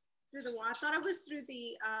 Through the wall. I thought it was through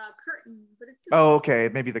the curtain, but it's. Oh, okay.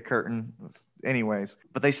 Maybe the curtain. Anyways,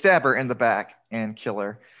 but they stab her in the back and kill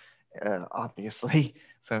her, obviously.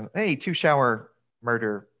 So, hey, 2 shower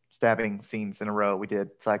murder stabbing scenes in a row. We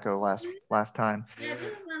did Psycho last time. Yeah, it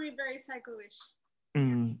doesn't remind me very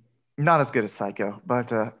Psycho-ish. Not as good as Psycho, but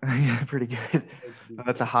yeah, pretty good.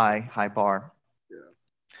 That's a high bar. Yeah.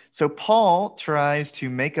 So Paul tries to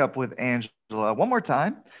make up with Angela one more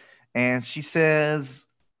time, and she says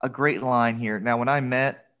a great line here. Now, when I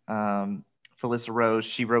met Felissa Rose,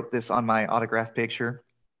 she wrote this on my autograph picture.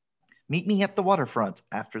 Meet me at the waterfront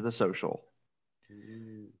after the social.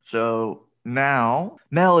 So now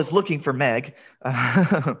Mel is looking for Meg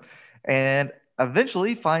and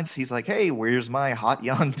eventually he's like, hey, where's my hot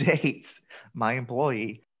young date, my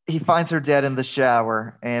employee? He finds her dead in the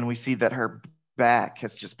shower, and we see that her back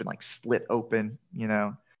has just been like slit open,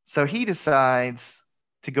 So he decides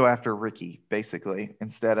to go after Ricky, basically,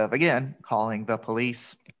 instead of, again, calling the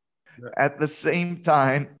police. Yeah. At the same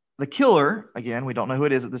time, the killer, again, we don't know who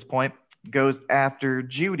it is at this point, goes after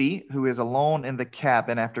Judy, who is alone in the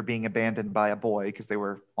cabin after being abandoned by a boy because they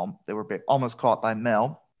were almost caught by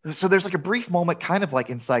Mel. So there's like a brief moment, kind of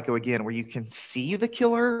like in Psycho again, where you can see the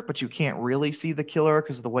killer, but you can't really see the killer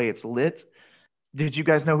because of the way it's lit. Did you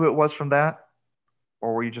guys know who it was from that?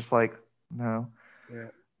 Or were you just like, no?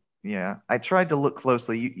 Yeah. I tried to look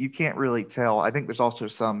closely. You can't really tell. I think there's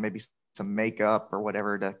also maybe some makeup or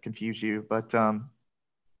whatever to confuse you. But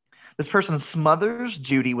this person smothers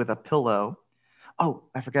Judy with a pillow. Oh,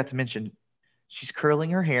 I forgot to mention, she's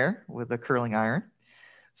curling her hair with a curling iron.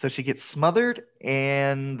 So she gets smothered,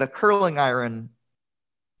 and the curling iron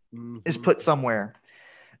is put somewhere.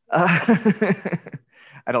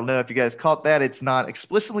 I don't know if you guys caught that. It's not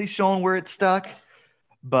explicitly shown where it's stuck,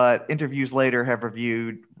 but interviews later have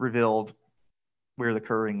revealed where the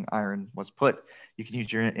curling iron was put. You can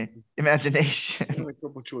use your imagination. A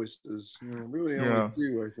couple choices. Really Yeah. only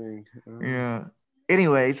two, I think. Yeah.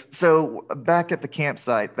 Anyways, so back at the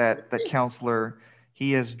campsite, that counselor,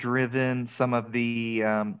 he has driven some of the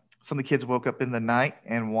kids woke up in the night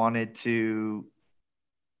and wanted to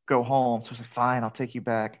go home. So he's like, fine, I'll take you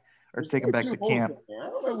back, or take them back to camp. I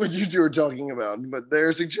don't know what you two are talking about, but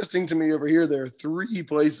they're suggesting to me over here there are 3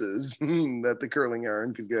 places that the curling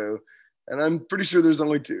iron could go, and I'm pretty sure there's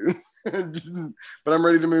only 2. But I'm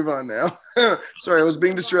ready to move on now. Sorry, I was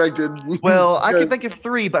being distracted. Well, I can think of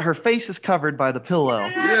 3, but her face is covered by the pillow.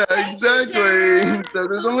 Yeah, exactly. So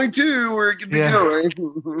there's only 2 where it could be going.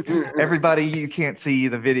 Everybody, you can't see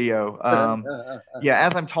the video.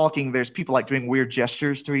 As I'm talking, there's people like doing weird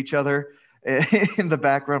gestures to each other in the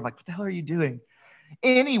background. I'm like, what the hell are you doing?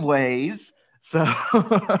 Anyways, so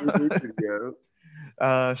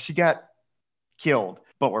she got killed,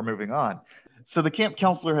 but we're moving on. So the camp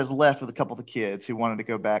counselor has left with a couple of the kids who wanted to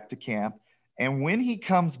go back to camp. And when he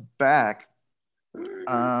comes back,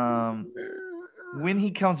 the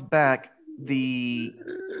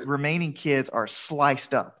remaining kids are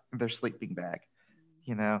sliced up in their sleeping bag.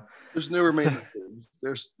 You know, there's no remaining kids.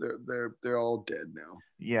 They're all dead now.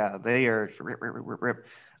 Yeah, they are. Rip.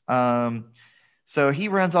 So he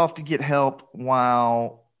runs off to get help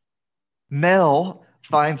while Mel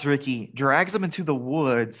finds Ricky, drags him into the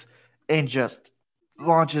woods, and just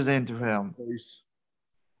launches into him.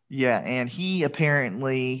 Yeah, and he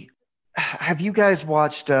apparently... Have you guys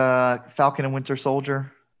watched Falcon and Winter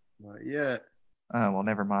Soldier? Not yet. Oh, well,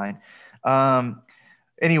 never mind.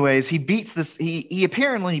 Anyways, he beats this... He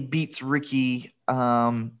apparently beats Ricky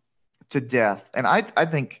to death. And I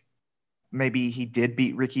think maybe he did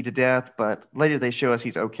beat Ricky to death, but later they show us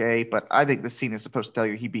he's okay. But I think the scene is supposed to tell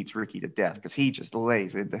you he beats Ricky to death because he just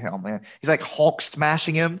lays into him, man. He's like Hulk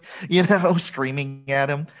smashing him, screaming at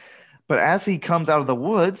him. But as he comes out of the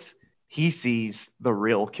woods, he sees the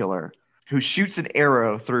real killer who shoots an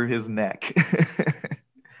arrow through his neck.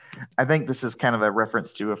 I think this is kind of a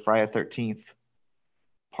reference to a Friday 13th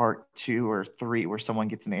part 2 or 3 where someone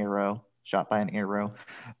gets shot by an arrow.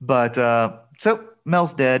 But so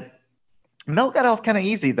Mel's dead. Mel got off kind of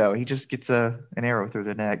easy, though. He just gets an arrow through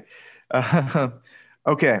the neck.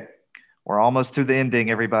 Okay, we're almost to the ending,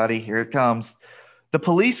 everybody. Here it comes. The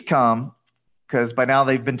police come because by now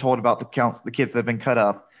they've been told about the kids that have been cut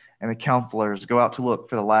up, and the counselors go out to look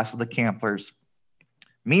for the last of the campers.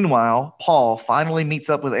 Meanwhile, Paul finally meets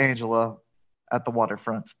up with Angela at the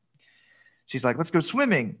waterfront. She's like, let's go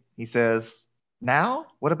swimming. He says, now?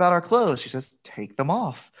 What about our clothes? She says, take them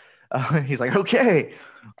off. He's like, okay.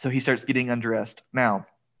 So he starts getting undressed. Now,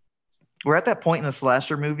 we're at that point in the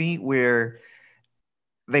slasher movie where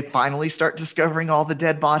they finally start discovering all the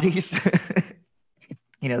dead bodies.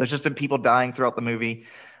 There's just been people dying throughout the movie.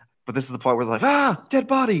 But this is the part where they're like, dead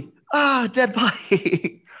body. Dead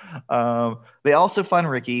body. They also find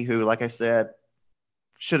Ricky, who, like I said,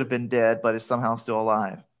 should have been dead, but is somehow still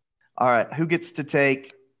alive. All right, who gets to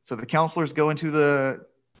take... So the counselors go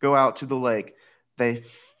out to the lake. They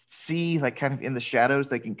see, like, kind of in the shadows,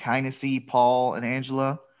 they can kind of see Paul and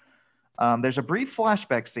Angela. There's a brief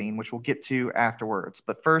flashback scene, which we'll get to afterwards.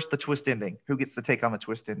 But first, the twist ending. Who gets to take on the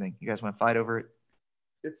twist ending? You guys want to fight over it?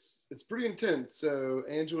 It's pretty intense. So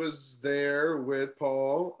Angela's there with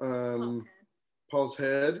Paul, Paul's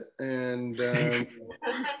head, and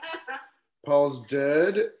Paul's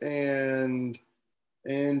dead, and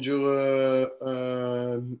Angela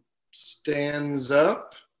stands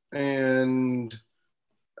up, and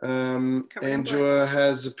Angela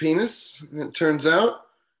has a penis, it turns out,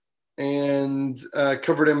 and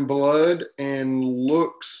covered in blood, and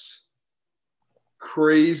looks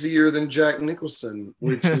crazier than Jack Nicholson,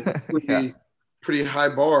 which is pretty high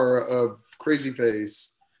bar of crazy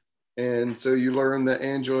face. And so you learn that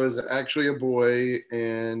Angela is actually a boy,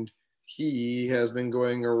 and he has been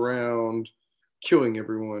going around killing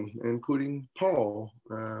everyone, including Paul.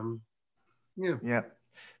 Yeah.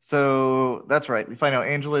 So that's right. We find out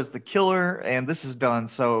Angela is the killer, and this is done.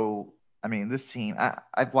 So, I mean, this scene,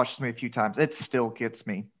 I've watched this movie a few times. It still gets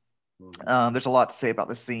me. There's a lot to say about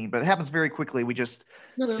this scene, but it happens very quickly. We just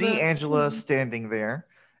see Angela standing there,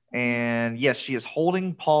 and yes, she is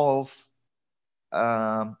holding Paul's.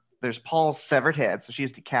 There's Paul's severed head, so she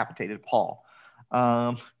has decapitated Paul.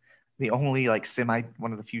 The only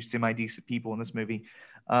one of the few semi-decent people in this movie.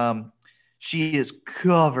 She is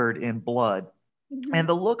covered in blood, and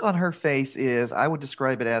the look on her face is, I would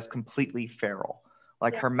describe it as completely feral.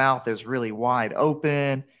 Her mouth is really wide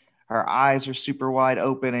open. Her eyes are super wide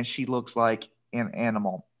open, and she looks like an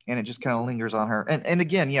animal, and it just kind of lingers on her. And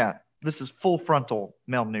again, this is full frontal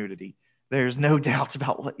male nudity. There's no doubt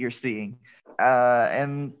about what you're seeing.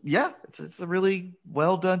 And yeah, it's a really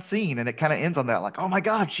well done scene. And it kind of ends on that, like, oh my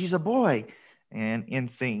God, she's a boy. And end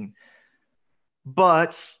scene.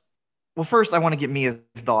 But, well, first I want to get Mia's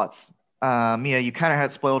thoughts. Mia, you kind of had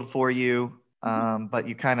it spoiled for you, but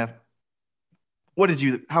you kind of, what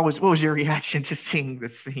was your reaction to seeing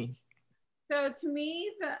this scene? So to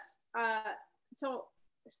me, so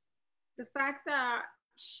the fact that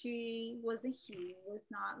she was a he was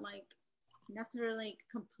not like necessarily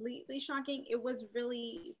completely shocking. It was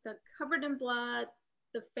really the covered in blood,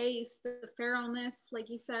 the face, the feralness, like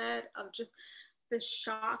you said, of just the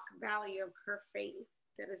shock value of her face.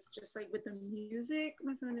 That is just like with the music,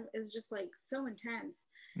 it was just like so intense,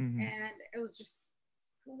 and it was just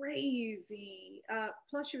crazy.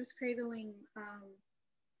 Plus, she was cradling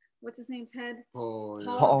what's his name's head? Oh,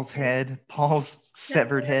 yeah. Paul's head, Paul's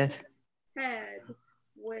severed head.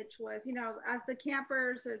 Which was, as the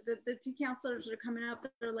campers or the two counselors are coming up,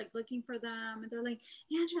 they're like looking for them, and they're like,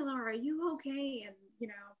 Angela, are you okay? And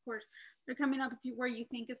of course, they're coming up to where you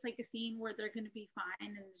think it's like a scene where they're going to be fine,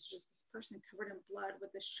 and it's just this person covered in blood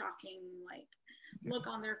with this shocking like look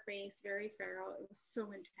on their face, very feral. It was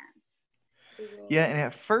so intense. Yeah, and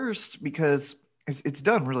at first, because it's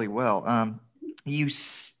done really well,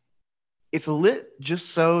 it's lit just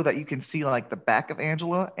so that you can see like the back of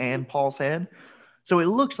Angela and Paul's head. So it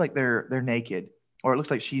looks like they're naked, or it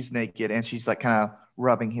looks like she's naked and she's like kind of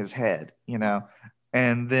rubbing his head,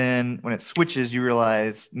 And then when it switches, you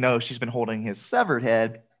realize, no, she's been holding his severed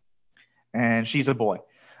head and she's a boy.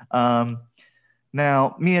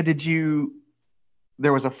 Now, Mia,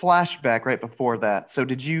 there was a flashback right before that. So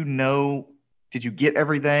did you get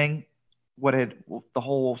everything? The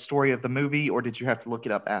whole story of the movie, or did you have to look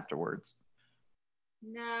it up afterwards?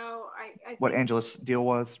 No, I what Angela's deal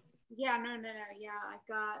was? Yeah, no. Yeah, I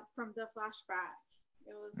got from the flashback.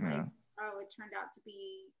 It was like, it turned out to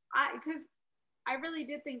be because I really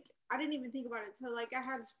did think I didn't even think about it until like I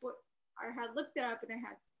had looked it up and I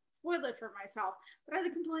had spoiled it for myself, but I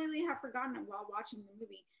completely have forgotten it while watching the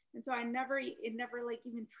movie, and so it never like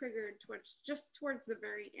even triggered towards the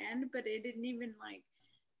very end, but it didn't even like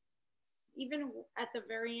even at the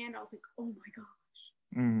very end I was like, oh my gosh,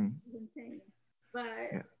 it's insane,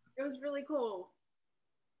 but it was really cool.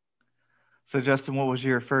 So, Justin, what was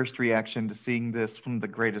your first reaction to seeing this from the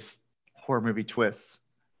greatest horror movie twists?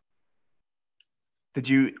 Did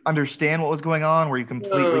you understand what was going on? Were you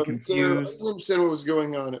completely confused? So I didn't understand what was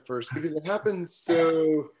going on at first because it happened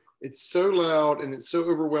it's so loud and it's so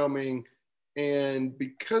overwhelming. And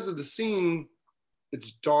because of the scene,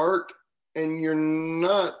 it's dark and you're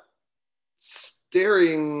not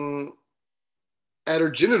staring at her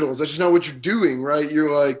genitals. That's just not what you're doing, right?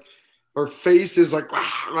 You're like, her face is like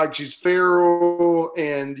she's feral,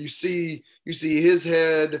 and you see his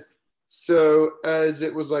head. So as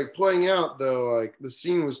it was like playing out, though, like the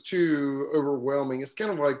scene was too overwhelming. It's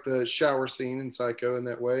kind of like the shower scene in Psycho in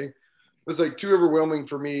that way. It was like too overwhelming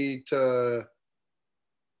for me to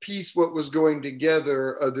piece what was going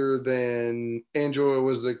together, other than Angela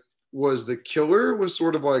was the killer, was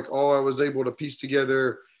sort of like all I was able to piece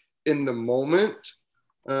together in the moment.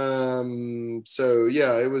 So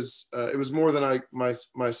yeah, it was more than my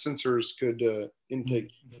sensors could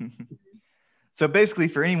intake. So basically,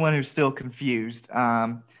 for anyone who's still confused,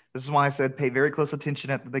 this is why I said pay very close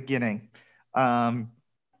attention at the beginning. In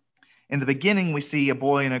the beginning, we see a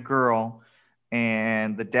boy and a girl,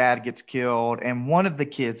 and the dad gets killed, and one of the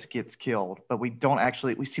kids gets killed, but we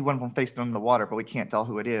see one of them facing under the water, but we can't tell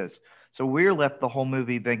who it is. So we're left the whole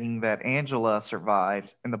movie thinking that Angela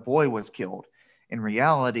survived and the boy was killed. In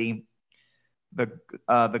reality,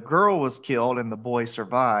 the girl was killed and the boy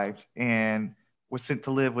survived and was sent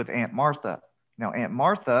to live with Aunt Martha. Now, Aunt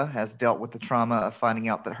Martha has dealt with the trauma of finding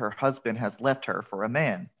out that her husband has left her for a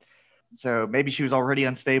man. So maybe she was already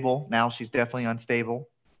unstable. Now she's definitely unstable.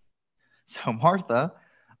 So Martha,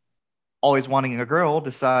 always wanting a girl,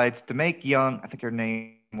 decides to make young, I think her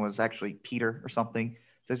name was actually Peter or something,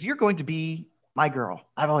 says, "You're going to be my girl.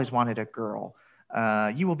 I've always wanted a girl.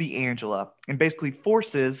 You will be Angela," and basically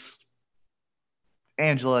forces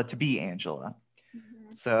Angela to be Angela.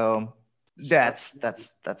 Mm-hmm. So that's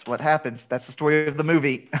what happens. That's the story of the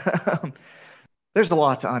movie. There's a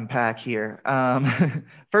lot to unpack here.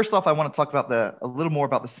 First off, I want to talk about a little more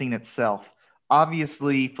about the scene itself.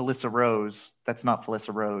 Obviously, Felissa Rose, that's not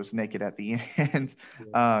Felissa Rose naked at the end.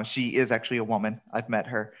 She is actually a woman. I've met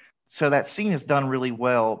her. So that scene is done really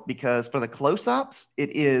well because for the close-ups,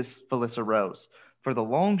 it is Felissa Rose. For the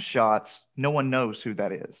long shots, no one knows who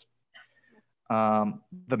that is.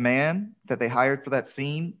 The man that they hired for that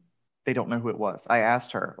scene, they don't know who it was. I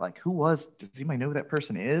asked her, like, does anybody know who that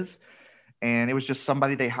person is? and it was just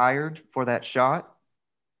somebody they hired for that shot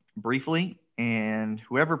briefly, and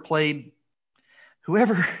whoever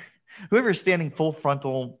whoever is standing full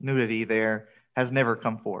frontal nudity there has never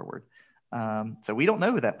come forward. So we don't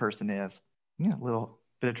know who that person is. Yeah, a little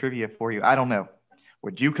bit of trivia for you. I don't know.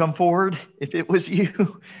 Would you come forward if it was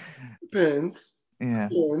you? Depends. Yeah.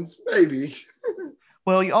 Depends. Maybe.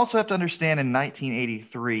 Well, you also have to understand in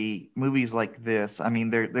 1983, movies like this, I mean,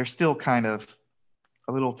 they're still kind of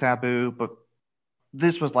a little taboo, but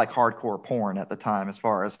this was like hardcore porn at the time as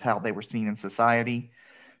far as how they were seen in society.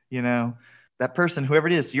 You know, that person, whoever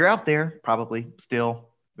it is, you're out there probably still.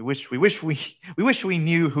 We wish we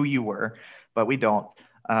knew who you were, but we don't.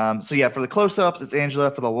 So yeah, for the close-ups, it's Angela.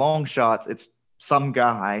 For the long shots, it's some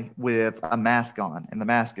guy with a mask on, and the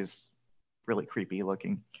mask is really creepy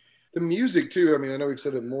looking. The music too. I mean, I know we've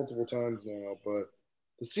said it multiple times now, but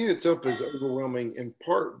the scene itself is overwhelming in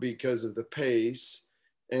part because of the pace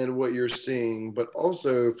and what you're seeing, but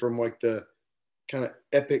also from like the kind of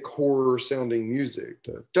epic horror sounding music,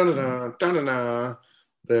 the dun-da-da, dun-da-da,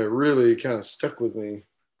 that really kind of stuck with me.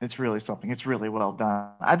 It's really something. It's really well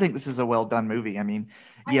done. I think this is a well done movie. I mean,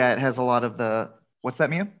 yeah, it has a lot of the. What's that,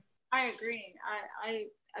 Mia? I agree. I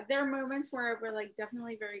there are moments where it were like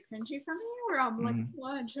definitely very cringy for me, where I'm like,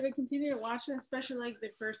 what? Should I continue to watch it? Especially like the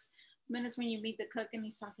first minutes when you meet the cook and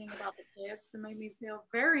he's talking about the kids, that made me feel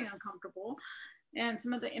very uncomfortable, and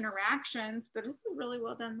some of the interactions. But this is a really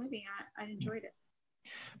well done movie. I enjoyed it.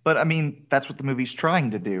 But I mean, that's what the movie's trying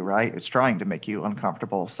to do, right? It's trying to make you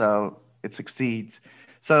uncomfortable, so it succeeds.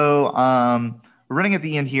 So we're running at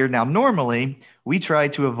the end here. Now, normally we try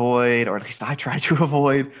to avoid, or at least I try to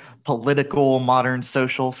avoid, political, modern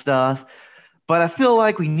social stuff. But I feel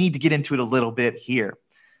like we need to get into it a little bit here.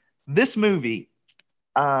 This movie,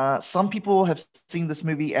 some people have seen this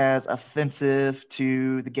movie as offensive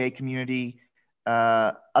to the gay community.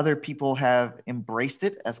 Other people have embraced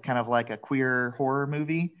it as kind of like a queer horror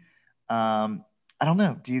movie. I don't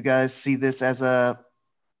know. Do you guys see this as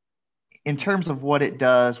in terms of what it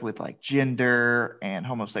does with like gender and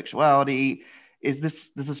homosexuality?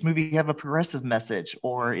 Does this movie have a progressive message,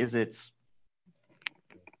 or is it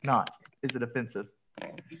not? Is it offensive?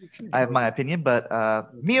 I have my opinion, but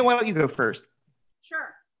Mia, why don't you go first?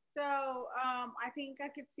 Sure. So I think I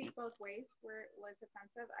could see both ways where it was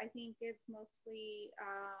offensive. I think it's mostly,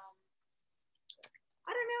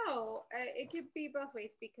 I don't know, it could be both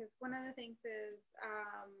ways, because one of the things is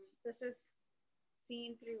this is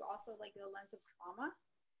seen through also like the lens of trauma,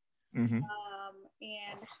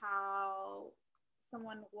 and how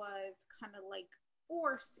someone was kind of like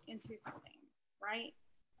forced into something, right?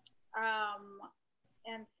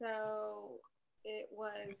 And so it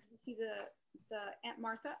was, you see the Aunt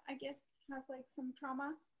Martha, I guess, has like some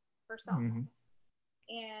trauma herself,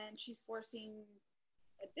 and she's forcing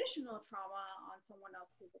additional trauma on someone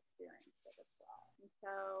else who's experienced it as well. And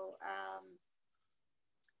so,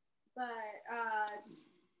 but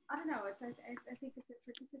I don't know. I think it's a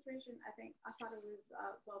tricky situation. I thought it was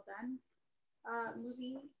a well done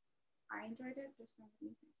movie. I enjoyed it. Just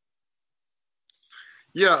something.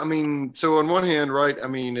 Yeah, I mean, so on one hand, right? I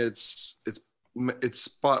mean, it's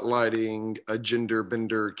spotlighting a gender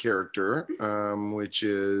bender character, which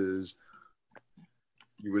is,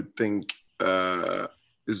 you would think,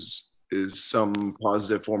 is some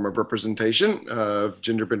positive form of representation of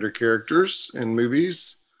gender bender characters in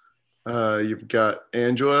movies. You've got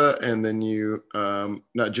Angela, and then you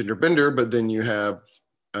not gender bender, but then you have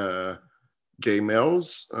gay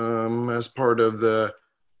males as part of the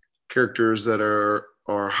characters that are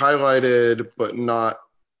highlighted, but not,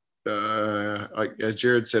 like as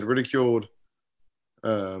Jared said, ridiculed.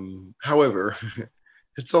 However,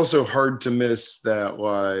 it's also hard to miss that,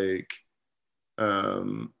 like,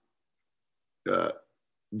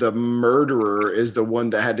 the murderer is the one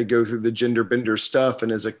that had to go through the gender bender stuff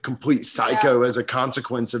and is a complete psycho as a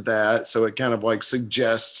consequence of that. So it kind of like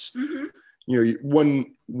suggests,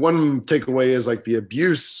 one takeaway is like the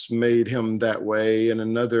abuse made him that way, and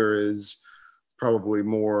another is probably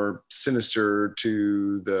more sinister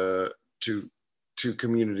to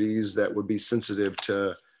communities that would be sensitive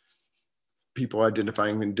to people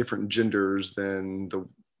identifying in different genders than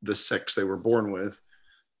the sex they were born with.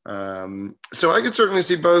 So I could certainly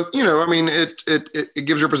see both. I mean, it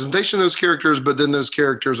gives representation to those characters, but then those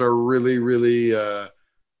characters are really, really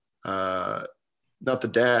not the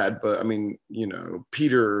dad, but I mean,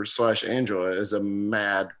 Peter / Angela is a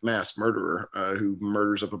mad mass murderer who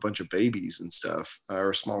murders up a bunch of babies and stuff,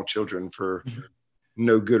 or small children, for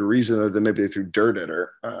no good reason other than maybe they threw dirt at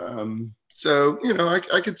her. So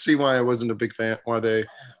I could see why I wasn't a big fan. Why the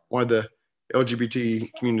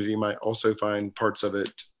LGBT community might also find parts of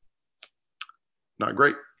it not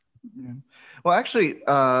great. Yeah. Well, actually,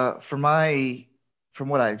 from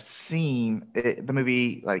what I've seen, the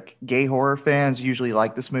movie, like gay horror fans usually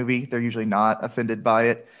like this movie. They're usually not offended by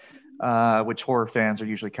it, which horror fans are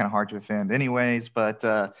usually kind of hard to offend, anyways. But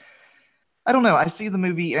I don't know. I see the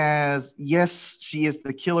movie as, yes, she is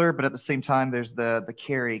the killer, but at the same time, there's the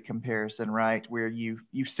Carrie comparison, right, where you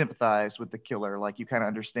sympathize with the killer, like you kind of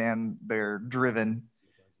understand they're driven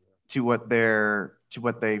to what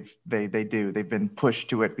they do. They've been pushed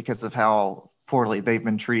to it because of how poorly they've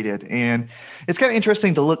been treated. And it's kind of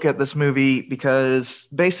interesting to look at this movie because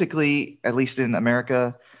basically, at least in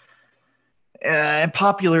America, in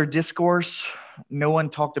popular discourse, no one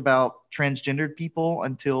talked about transgendered people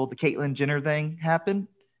until the Caitlyn Jenner thing happened,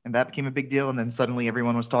 and that became a big deal. And then suddenly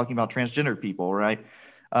everyone was talking about transgendered people, right?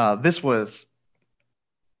 This was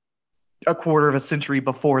a quarter of a century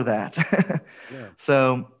before that. Yeah.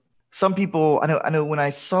 So some people, I know when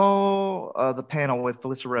I saw the panel with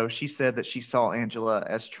Felissa Rose, she said that she saw Angela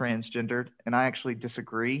as transgendered, and I actually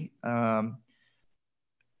disagree. I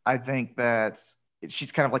think that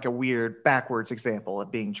she's kind of like a weird backwards example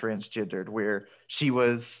of being transgendered, where she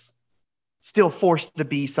was still forced to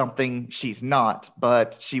be something she's not,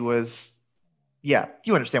 but she was, yeah,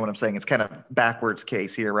 you understand what I'm saying. It's kind of backwards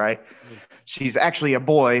case here, right? Yeah. She's actually a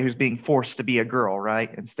boy who's being forced to be a girl, right?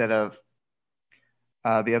 Instead of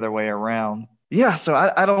the other way around. Yeah, so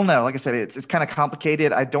I don't know. Like I said, it's kind of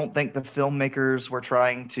complicated. I don't think the filmmakers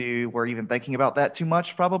were even thinking about that too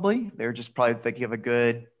much, probably. They're just probably thinking of a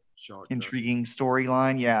good, intriguing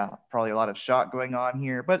storyline. Yeah, probably a lot of shock going on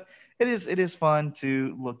here, but it is fun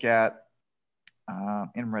to look at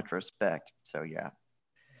in retrospect. So yeah.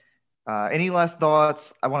 Any last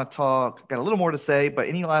thoughts? I want to talk, got a little more to say, but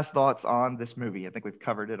any last thoughts on this movie? I think we've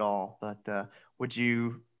covered it all, but would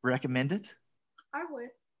you recommend it? I would.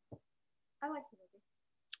 I like the movie.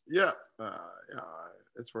 Yeah,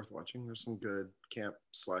 it's worth watching. There's some good camp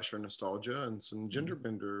slasher nostalgia and some gender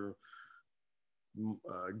bender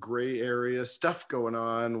gray area stuff going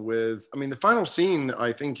on with, I mean, the final scene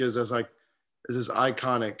I think is as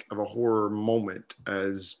iconic of a horror moment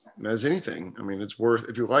as anything. I mean, it's worth,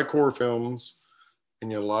 if you like horror films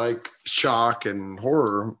and you like shock and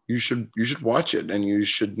horror, you should watch it, and you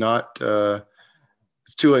should not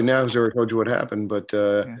it's too late now because I already told you what happened, but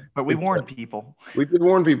we warned people. We did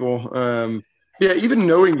warn people. Yeah, even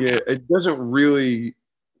knowing it doesn't really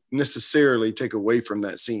necessarily take away from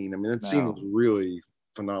that scene. I mean, that scene is really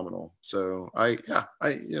phenomenal. So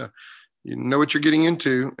you know what you're getting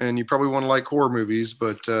into, and you probably want to like horror movies,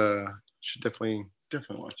 but you should definitely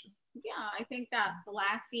watch it. Yeah, I think that the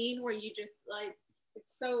last scene where you just like,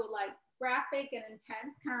 it's so like graphic and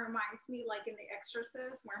intense, kind of reminds me like in The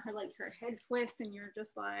Exorcist, where her head twists and you're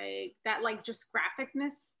just like that, like just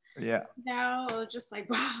graphicness. Yeah. No, just like,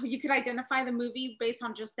 wow, you could identify the movie based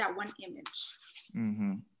on just that one image.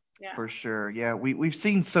 Mm-hmm. Yeah. For sure. Yeah, we've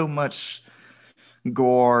seen so much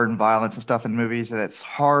gore and violence and stuff in movies that it's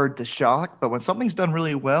hard to shock, but when something's done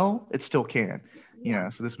really well, it still can. You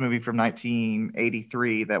know, so this movie from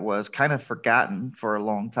 1983 that was kind of forgotten for a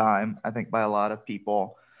long time, I think by a lot of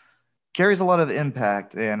people, carries a lot of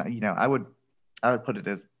impact. And, you know, I would put it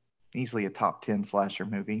as easily a top 10 slasher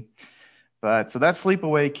movie. But so that's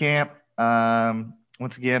Sleepaway Camp.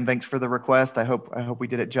 Once again, thanks for the request. I hope we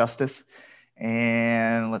did it justice.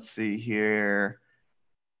 And let's see here.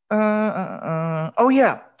 Oh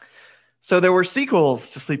yeah. So there were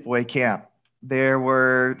sequels to Sleepaway Camp. There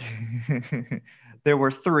were there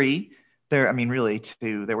were three. Really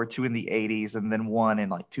two. There were two in the 80s and then one in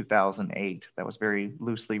like 2008 that was very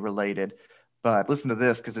loosely related. But listen to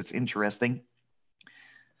this because it's interesting.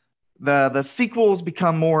 The sequels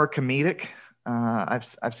become more comedic.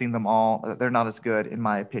 I've seen them all. They're not as good in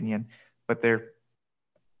my opinion, but they're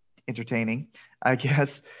entertaining, I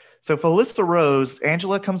guess. So Felissa Rose,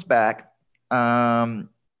 Angela comes back. Felissa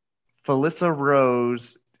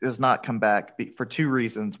Rose does not come back for two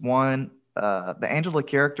reasons. One, the Angela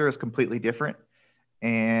character is completely different,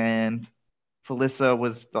 and Felissa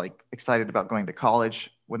was like excited about going to college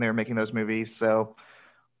when they were making those movies. So,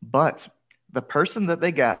 but the person that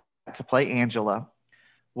they got to play Angela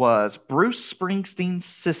was Bruce Springsteen's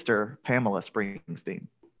sister, Pamela Springsteen.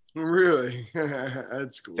 Really?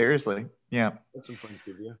 That's cool. Seriously. Yeah. That's some fun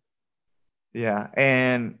trivia. Yeah.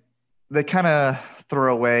 And they kind of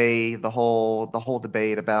throw away the whole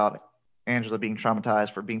debate about Angela being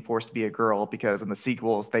traumatized for being forced to be a girl, because in the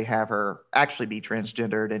sequels they have her actually be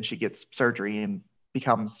transgendered and she gets surgery and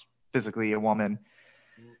becomes physically a woman,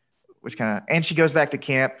 which and she goes back to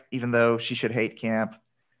camp even though she should hate camp.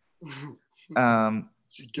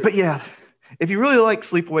 But yeah, if you really like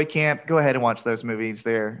Sleepaway Camp, go ahead and watch those movies.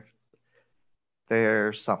 They're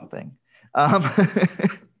there's something. Um,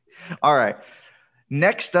 all right.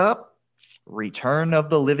 Next up, Return of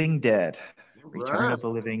the Living Dead. Return of the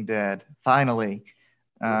Living Dead. Finally.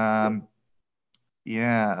 Yeah.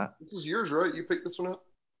 This is yours, right? You picked this one up?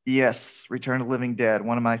 Yes, Return of the Living Dead,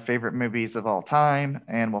 one of my favorite movies of all time.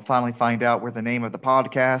 And we'll finally find out where the name of the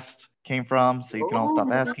podcast came from, so you can all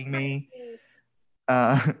stop asking me.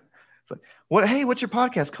 It's like, what's your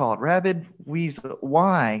podcast called? Rabid Weasel.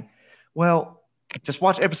 Why? Well, just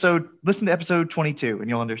listen to episode 22 and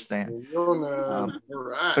you'll understand. All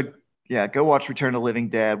right. But yeah, go watch Return of the Living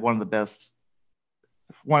Dead, one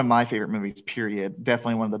of my favorite movies, period.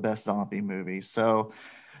 Definitely one of the best zombie movies. So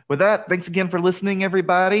with that, thanks again for listening,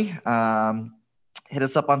 everybody. Hit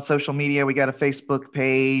us up on social media. We got a Facebook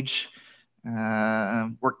page.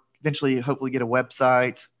 We're eventually hopefully get a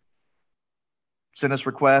website. Send us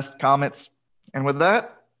requests, comments. And with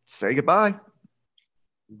that, say goodbye.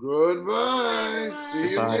 Goodbye.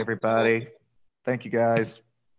 See you. Goodbye, everybody. Thank you, guys.